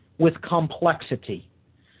simplicity with complexity.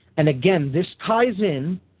 And again, this ties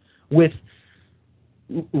in with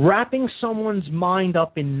wrapping someone's mind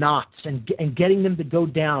up in knots and getting them to go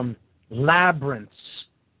down labyrinths,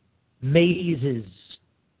 mazes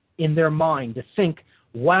in their mind to think,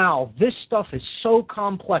 wow, this stuff is so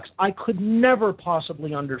complex, I could never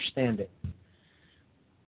possibly understand it.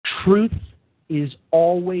 Truth is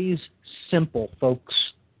always simple, folks.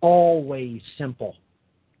 Always simple.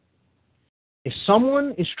 If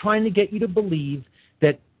someone is trying to get you to believe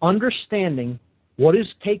that understanding what is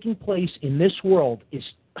taking place in this world is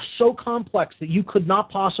so complex that you could not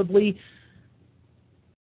possibly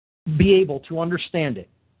be able to understand it,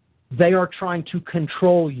 they are trying to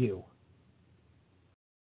control you.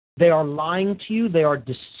 They are lying to you, they are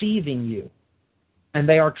deceiving you, and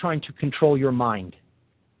they are trying to control your mind.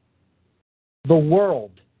 The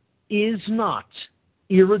world is not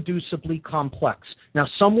irreducibly complex. Now,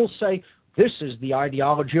 some will say, this is the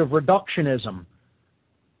ideology of reductionism.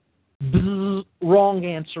 Wrong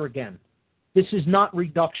answer again. This is not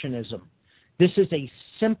reductionism. This is a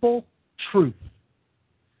simple truth.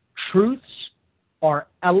 Truths are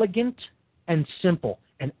elegant and simple.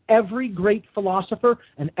 And every great philosopher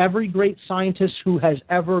and every great scientist who has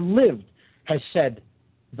ever lived has said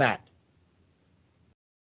that.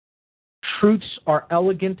 Truths are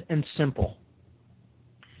elegant and simple.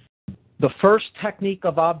 The first technique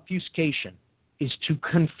of obfuscation is to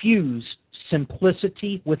confuse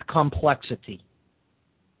simplicity with complexity.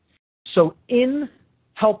 So in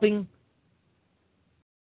helping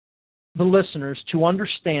the listeners to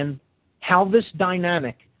understand how this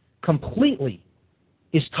dynamic completely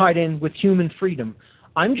is tied in with human freedom,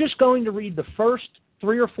 I'm just going to read the first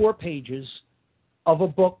 3 or 4 pages of a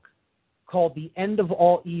book called The End of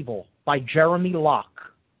All Evil by Jeremy Locke.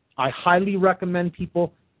 I highly recommend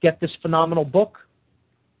people get this phenomenal book.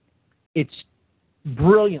 It's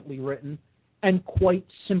brilliantly written and quite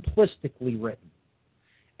simplistically written.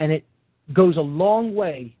 And it goes a long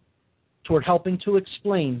way toward helping to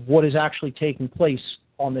explain what is actually taking place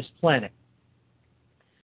on this planet.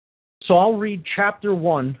 So I'll read chapter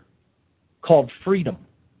 1 called Freedom.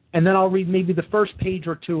 And then I'll read maybe the first page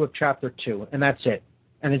or 2 of chapter 2, and that's it.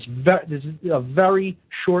 And this is a very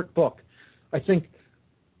short book. I think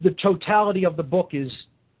the totality of the book is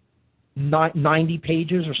 90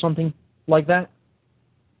 pages or something like that.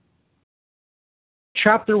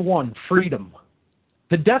 Chapter 1, Freedom.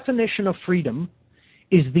 The definition of freedom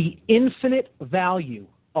is the infinite value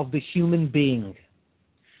of the human being.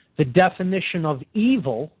 The definition of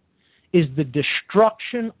evil is the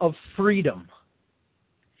destruction of freedom.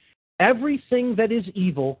 Everything that is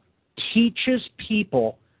evil teaches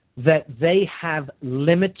people that they have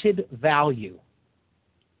limited value.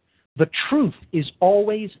 The truth is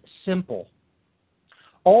always simple.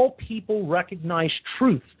 All people recognize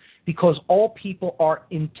truth because all people are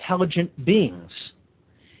intelligent beings.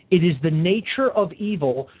 It is the nature of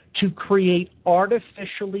evil to create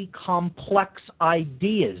artificially complex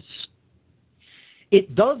ideas.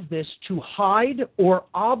 It does this to hide or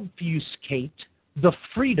obfuscate the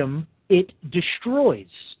freedom it destroys.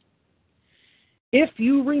 If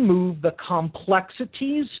you remove the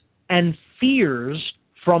complexities and fears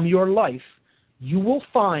from your life, you will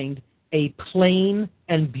find a plain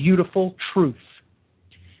and beautiful truth.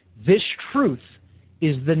 This truth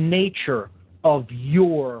is the nature of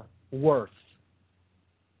your worth.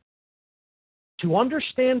 To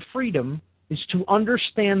understand freedom is to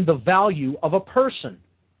understand the value of a person.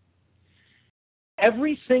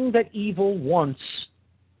 Everything that evil wants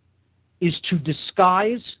is to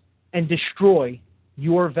disguise and destroy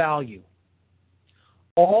your value.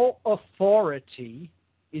 All authority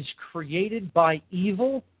is created by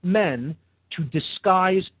evil men to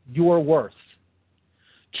disguise your worth.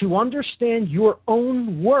 To understand your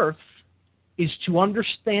own worth is to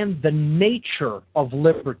understand the nature of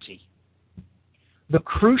liberty. The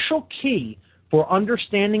crucial key for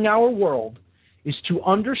understanding our world is to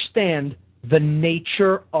understand the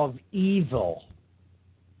nature of evil.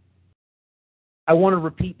 I want to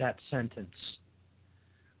repeat that sentence.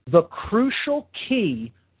 The crucial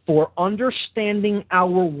key for understanding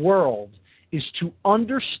our world is to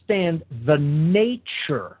understand the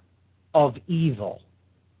nature of evil.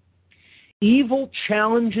 Evil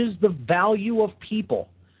challenges the value of people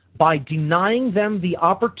by denying them the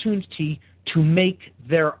opportunity to make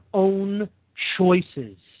their own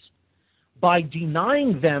choices, by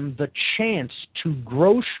denying them the chance to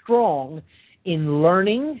grow strong in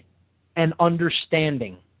learning and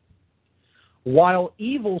understanding. While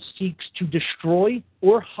evil seeks to destroy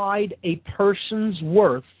or hide a person's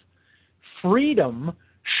worth, freedom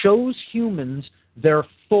shows humans their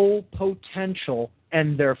full potential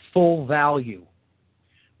and their full value.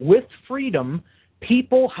 With freedom,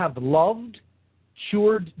 people have loved,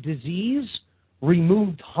 cured disease,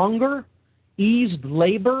 removed hunger, eased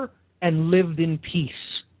labor, and lived in peace.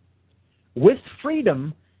 With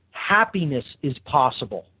freedom, happiness is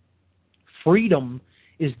possible. Freedom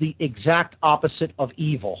is the exact opposite of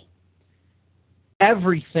evil.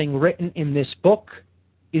 Everything written in this book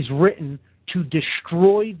is written to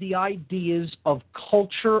destroy the ideas of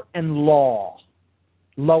culture and law,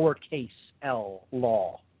 lowercase l,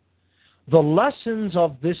 law. The lessons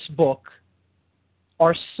of this book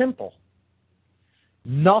are simple.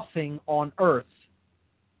 Nothing on earth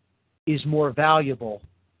is more valuable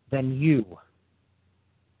than you.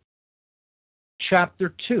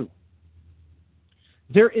 Chapter 2.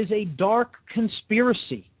 There is a dark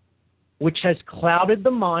conspiracy which has clouded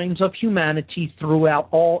the minds of humanity throughout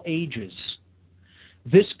all ages.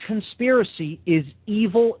 This conspiracy is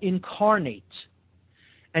evil incarnate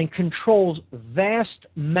and controls vast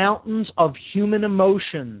mountains of human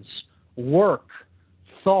emotions, work,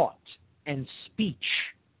 thought, and speech.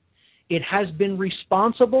 It has been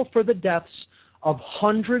responsible for the deaths of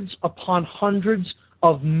hundreds upon hundreds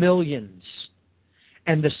of millions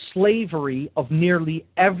and the slavery of nearly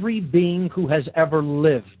every being who has ever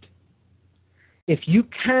lived. If you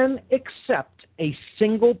can accept a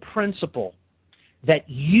single principle that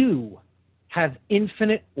you have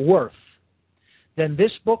infinite worth, then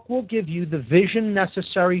this book will give you the vision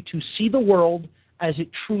necessary to see the world as it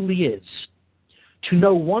truly is, to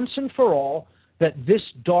know once and for all that this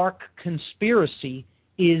dark conspiracy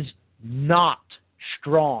is not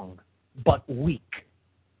strong, but weak.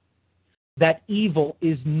 That evil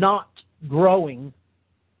is not growing,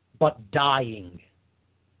 but dying.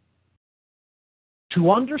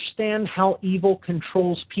 To understand how evil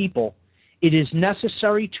controls people, it is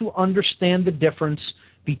necessary to understand the difference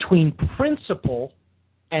between principle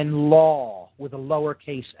and law with a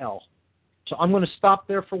lowercase l. So I'm going to stop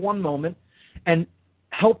there for one moment and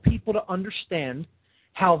help people to understand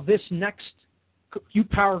how this next few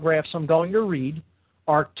paragraphs I'm going to read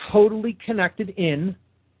are totally connected in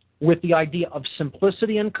with the idea of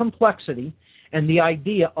simplicity and complexity and the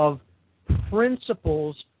idea of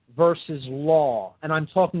principles versus law. And I'm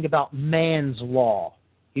talking about man's law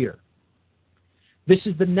here. This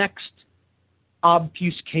is the next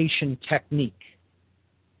obfuscation technique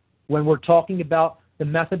when we're talking about the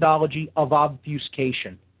methodology of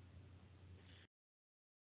obfuscation.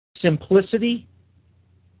 Simplicity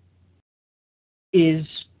is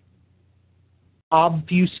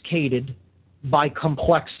obfuscated by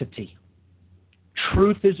complexity.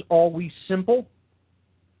 Truth is always simple.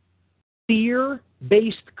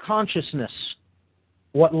 Fear-based consciousness,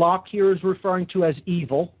 what Locke here is referring to as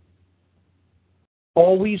evil,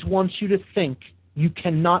 always wants you to think you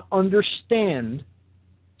cannot understand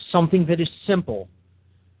something that is simple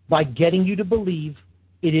by getting you to believe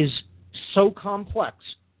it is so complex.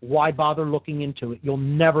 Why bother looking into it? You'll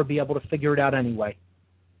never be able to figure it out anyway.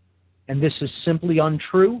 And this is simply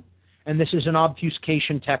untrue, and this is an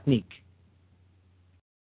obfuscation technique.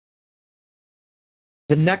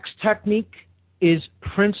 The next technique is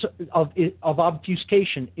of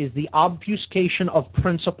obfuscation, is the obfuscation of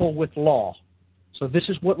principle with law. So this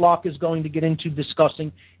is what Locke is going to get into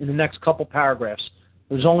discussing in the next couple paragraphs.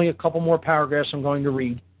 There's only a couple more paragraphs I'm going to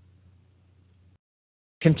read.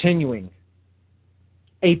 Continuing.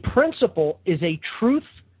 A principle is a truth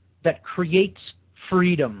that creates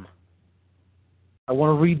freedom. I want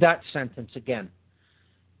to read that sentence again.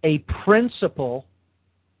 A principle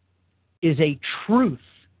is a truth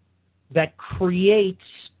that creates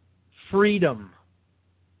freedom.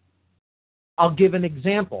 I'll give an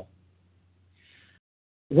example.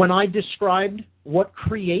 When I described what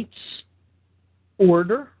creates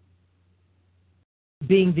order,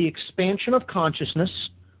 being the expansion of consciousness,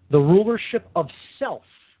 the rulership of self,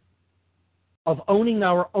 of owning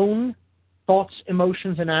our own thoughts,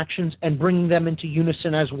 emotions, and actions and bringing them into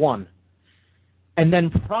unison as one, and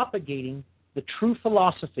then propagating the true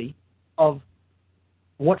philosophy of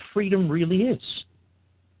what freedom really is.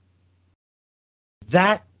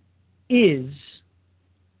 That is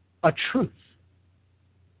a truth.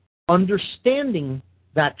 Understanding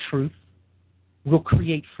that truth will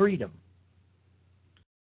create freedom.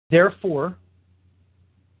 Therefore,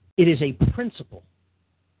 it is a principle.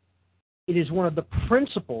 It is one of the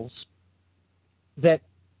principles that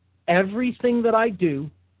everything that I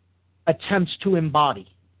do attempts to embody,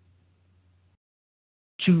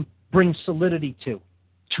 to bring solidity to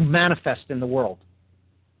manifest in the world.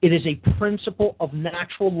 It is a principle of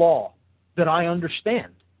natural law that I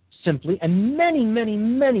understand simply, and many, many,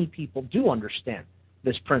 many people do understand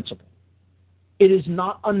this principle. It is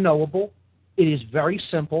not unknowable. It is very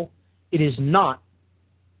simple. It is not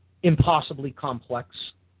impossibly complex.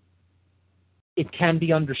 It can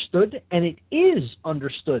be understood, and it is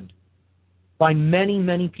understood by many,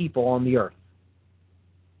 many people on the earth.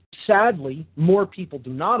 Sadly, more people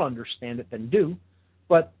do not understand it than do,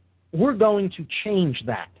 but we're going to change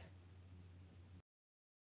that.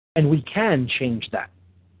 And we can change that.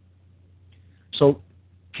 So,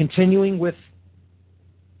 continuing with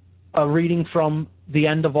a reading from The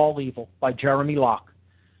End of All Evil by Jeremy Locke.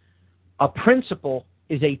 A principle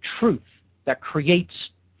is a truth that creates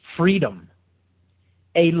freedom.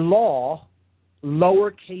 A law,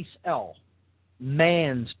 lowercase l,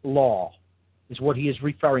 man's law, is what he is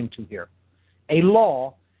referring to here. A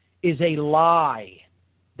law is a lie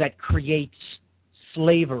that creates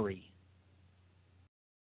slavery.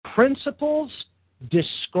 Principles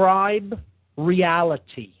describe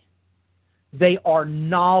reality. They are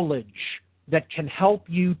knowledge that can help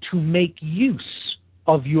you to make use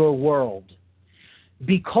of your world.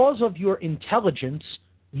 Because of your intelligence,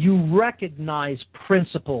 you recognize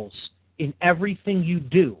principles in everything you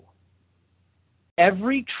do.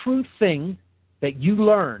 Every true thing that you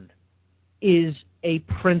learn is a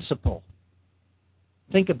principle.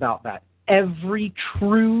 Think about that. Every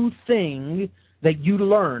true thing that you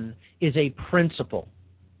learn is a principle.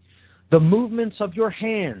 The movements of your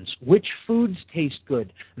hands, which foods taste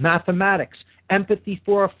good, mathematics, empathy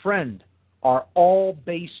for a friend, are all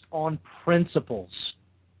based on principles.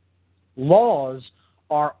 Laws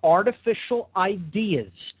are artificial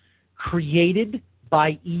ideas created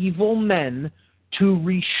by evil men to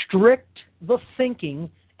restrict the thinking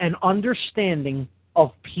and understanding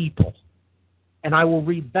of people. And I will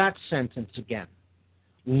read that sentence again.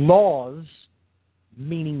 Laws,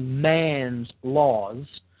 meaning man's laws,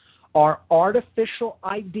 are artificial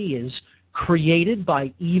ideas created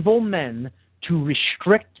by evil men to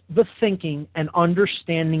restrict the thinking and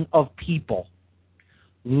understanding of people.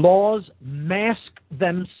 Laws mask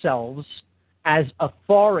themselves as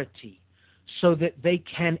authority so that they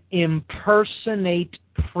can impersonate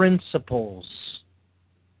principles.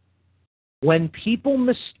 When people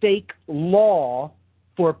mistake law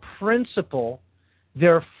for principle,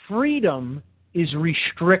 their freedom is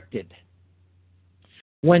restricted.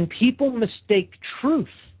 When people mistake truth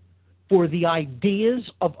for the ideas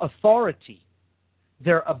of authority,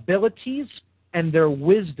 their abilities and their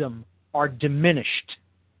wisdom are diminished.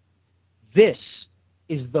 This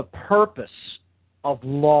is the purpose of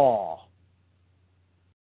law.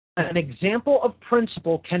 An example of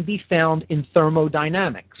principle can be found in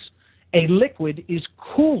thermodynamics. A liquid is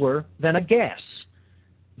cooler than a gas.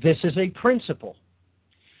 This is a principle.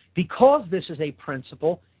 Because this is a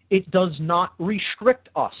principle, it does not restrict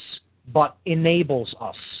us, but enables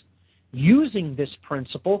us. Using this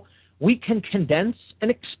principle, we can condense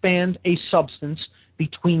and expand a substance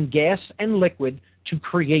between gas and liquid to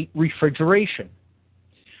create refrigeration.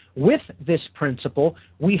 With this principle,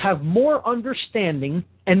 we have more understanding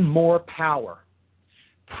and more power.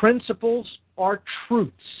 Principles are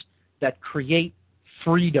truths that create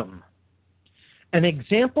freedom. An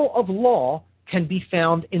example of law can be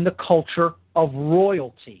found in the culture of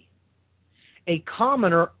royalty. A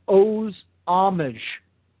commoner owes homage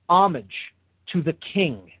to the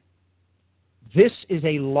king. This is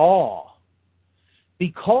a law.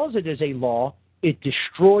 Because it is a law, it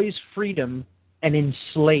destroys freedom and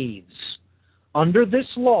enslaves. Under this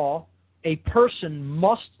law, a person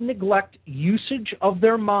must neglect usage of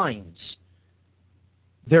their minds,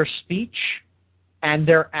 their speech, and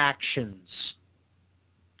their actions.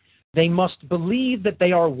 They must believe that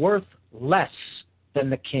they are worth less than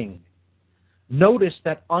the king. Notice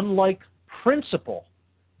that unlike principle,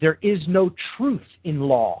 there is no truth in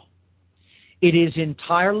law. It is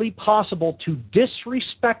entirely possible to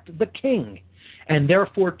disrespect the king and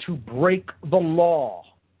therefore to break the law,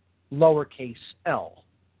 lowercase l.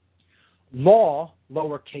 Law,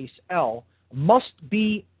 lowercase l, must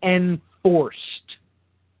be enforced.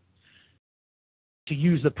 To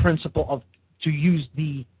use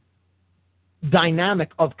the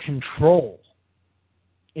dynamic of control.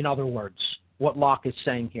 In other words, what Locke is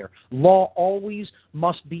saying here. Law always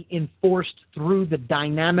must be enforced through the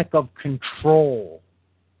dynamic of control.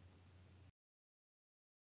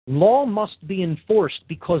 Law must be enforced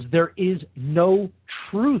because there is no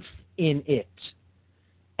truth in it.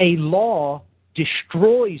 A law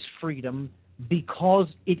destroys freedom because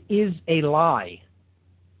it is a lie.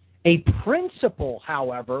 A principle,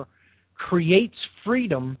 however, creates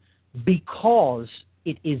freedom because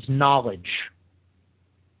it is knowledge.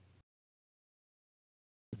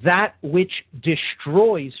 That which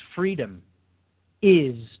destroys freedom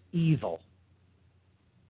is evil.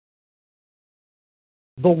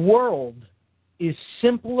 The world is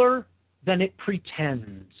simpler than it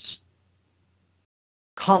pretends.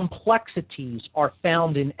 Complexities are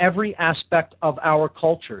found in every aspect of our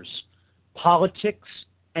cultures, politics,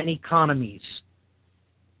 and economies.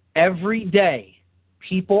 Every day,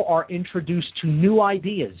 people are introduced to new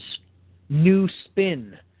ideas, new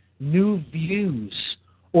spin, new views,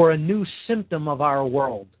 or a new symptom of our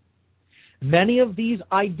world. Many of these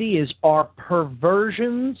ideas are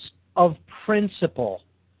perversions of principle,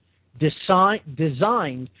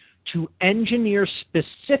 designed to engineer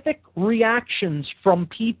specific reactions from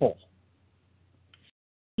people.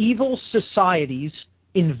 Evil societies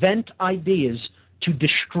invent ideas to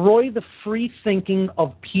destroy the free thinking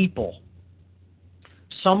of people.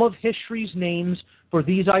 Some of history's names for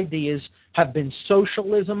these ideas have been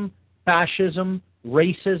socialism, fascism,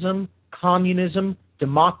 racism, communism,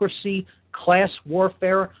 democracy, class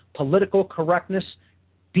warfare, political correctness,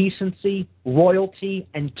 decency, royalty,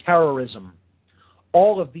 and terrorism.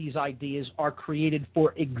 All of these ideas are created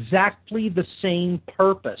for exactly the same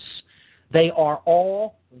purpose. They are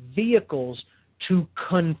all vehicles to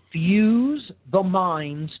confuse the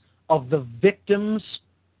minds of the victims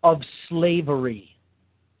of slavery.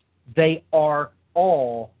 They are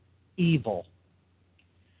all evil.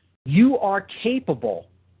 You are capable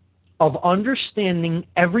of understanding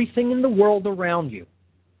everything in the world around you.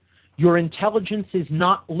 Your intelligence is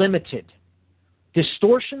not limited.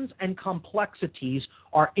 Distortions and complexities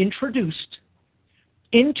are introduced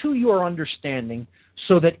into your understanding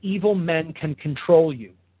so that evil men can control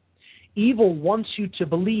you. Evil wants you to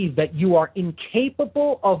believe that you are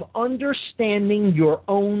incapable of understanding your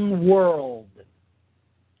own world.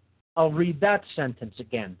 I'll read that sentence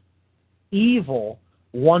again. Evil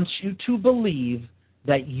wants you to believe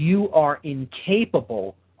that you are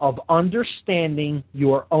incapable of understanding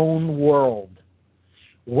your own world.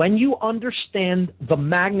 When you understand the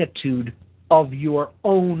magnitude of your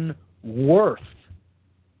own worth,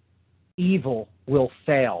 evil will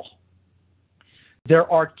fail. There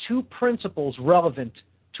are two principles relevant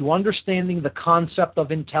to understanding the concept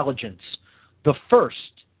of intelligence. The first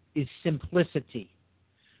is simplicity.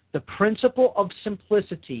 The principle of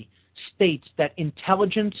simplicity states that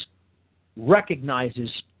intelligence recognizes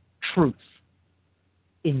truth.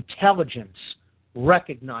 Intelligence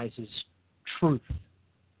recognizes truth.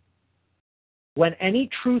 When any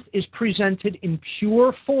truth is presented in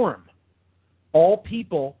pure form, all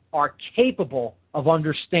people are capable of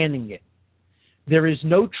understanding it. There is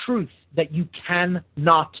no truth that you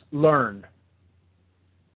cannot learn.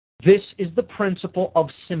 This is the principle of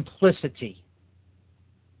simplicity,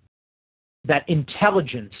 that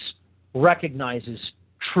intelligence recognizes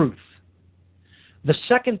truth. The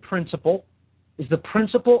second principle is the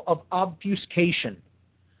principle of obfuscation.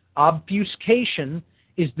 Obfuscation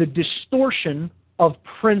is the distortion of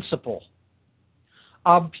principle.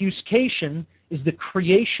 Obfuscation is the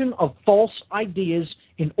creation of false ideas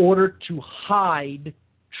in order to hide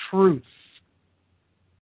truth.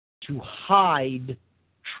 To hide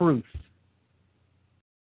truth.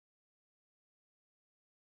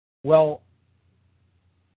 Well,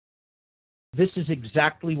 this is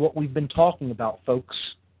exactly what we've been talking about, folks.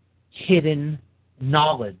 Hidden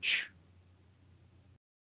knowledge.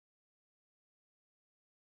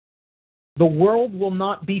 The world will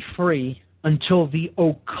not be free until the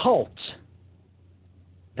occult,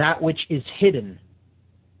 that which is hidden,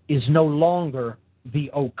 is no longer the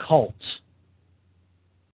occult.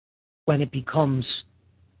 When it becomes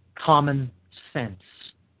common sense.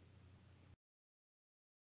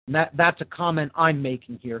 And that's a comment I'm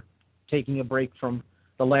making here, taking a break from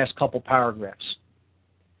the last couple paragraphs.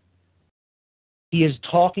 He is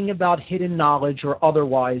talking about hidden knowledge, or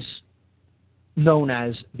otherwise known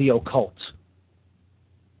as the occult.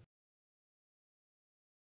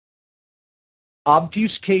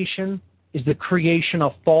 Obfuscation is the creation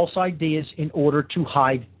of false ideas in order to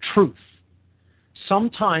hide truth.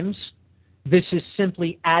 Sometimes this is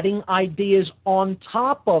simply adding ideas on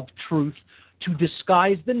top of truth to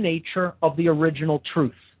disguise the nature of the original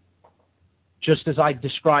truth, just as I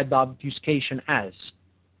described obfuscation as.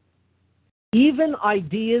 Even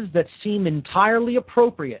ideas that seem entirely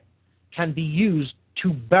appropriate can be used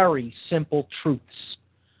to bury simple truths.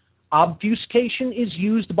 Obfuscation is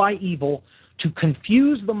used by evil to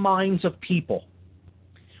confuse the minds of people.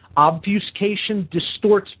 Obfuscation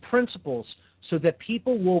distorts principles so that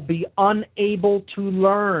people will be unable to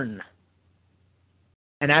learn.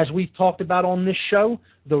 And as we've talked about on this show,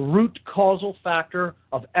 the root causal factor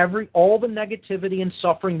of all the negativity and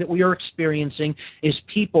suffering that we are experiencing is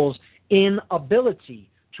people's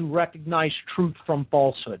inability to recognize truth from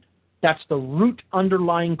falsehood. That's the root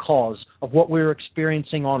underlying cause of what we're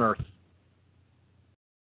experiencing on earth,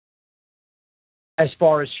 as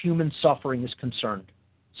far as human suffering is concerned.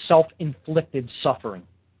 Self-inflicted suffering.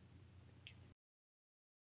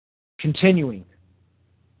 Continuing.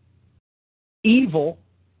 Evil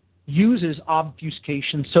uses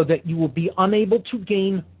obfuscation so that you will be unable to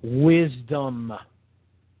gain wisdom.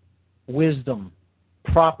 Wisdom.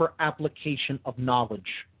 Proper application of knowledge.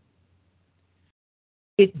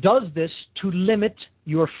 It does this to limit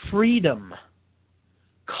your freedom.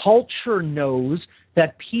 Culture knows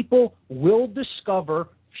that people will discover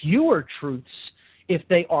fewer truths if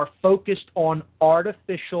they are focused on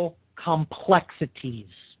artificial complexities.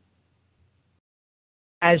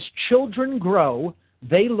 As children grow,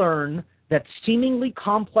 they learn that seemingly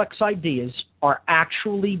complex ideas are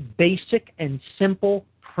actually basic and simple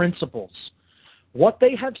principles. What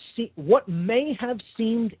may have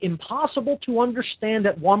seemed impossible to understand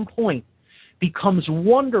at one point becomes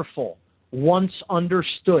wonderful once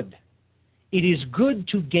understood. It is good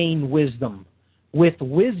to gain wisdom. With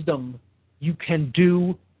wisdom, you can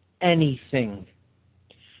do anything.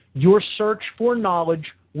 Your search for knowledge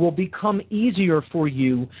will become easier for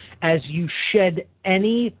you as you shed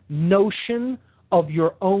any notion of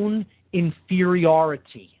your own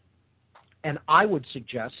inferiority. And I would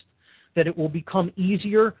suggest that it will become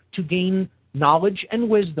easier to gain knowledge and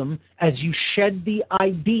wisdom as you shed the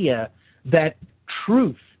idea that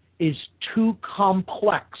truth is too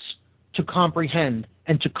complex to comprehend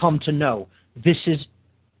and to come to know. This is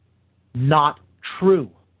not true.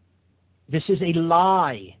 This is a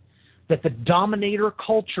lie that the dominator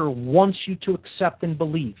culture wants you to accept and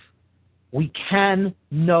believe. We can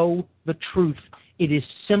know the truth. It is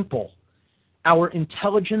simple. Our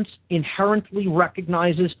intelligence inherently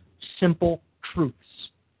recognizes simple truths.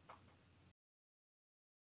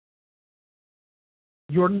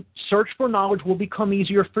 Your search for knowledge will become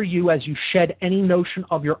easier for you as you shed any notion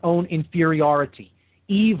of your own inferiority.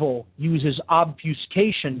 Evil uses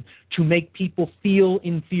obfuscation to make people feel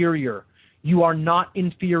inferior. You are not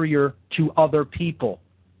inferior to other people,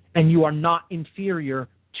 and you are not inferior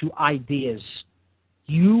to ideas.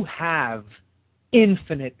 You have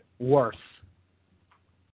infinite worth.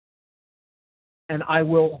 And I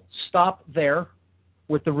will stop there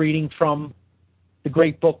with the reading from the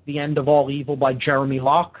great book, The End of All Evil by Jeremy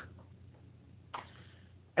Locke.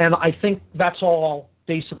 And I think that's all I'll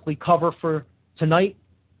basically cover for tonight.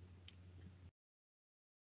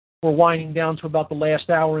 We're winding down to about the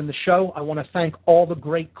last hour in the show. I want to thank all the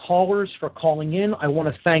great callers for calling in. I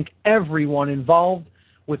want to thank everyone involved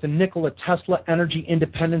with the Nikola Tesla Energy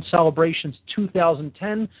Independence Celebrations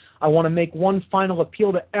 2010. I want to make one final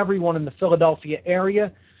appeal to everyone in the Philadelphia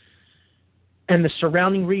area and the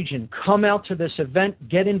surrounding region. Come out to this event,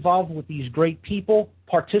 get involved with these great people,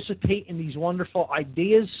 participate in these wonderful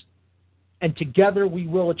ideas, and together we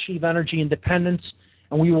will achieve energy independence,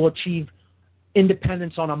 and we will achieve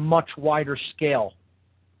independence on a much wider scale,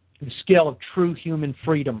 the scale of true human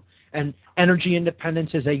freedom. And energy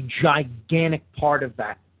independence is a gigantic part of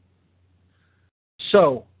that.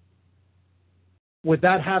 So, with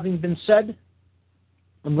that having been said,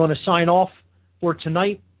 I'm going to sign off for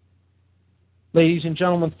tonight. Ladies and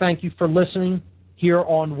gentlemen, thank you for listening here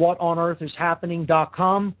on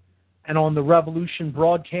WhatOnEarthIsHappening.com and on the Revolution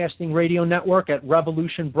Broadcasting Radio Network at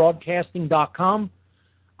RevolutionBroadcasting.com.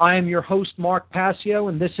 I am your host, Mark Passio,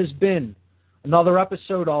 and this has been another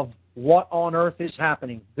episode of What on Earth is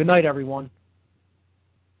Happening. Good night, everyone.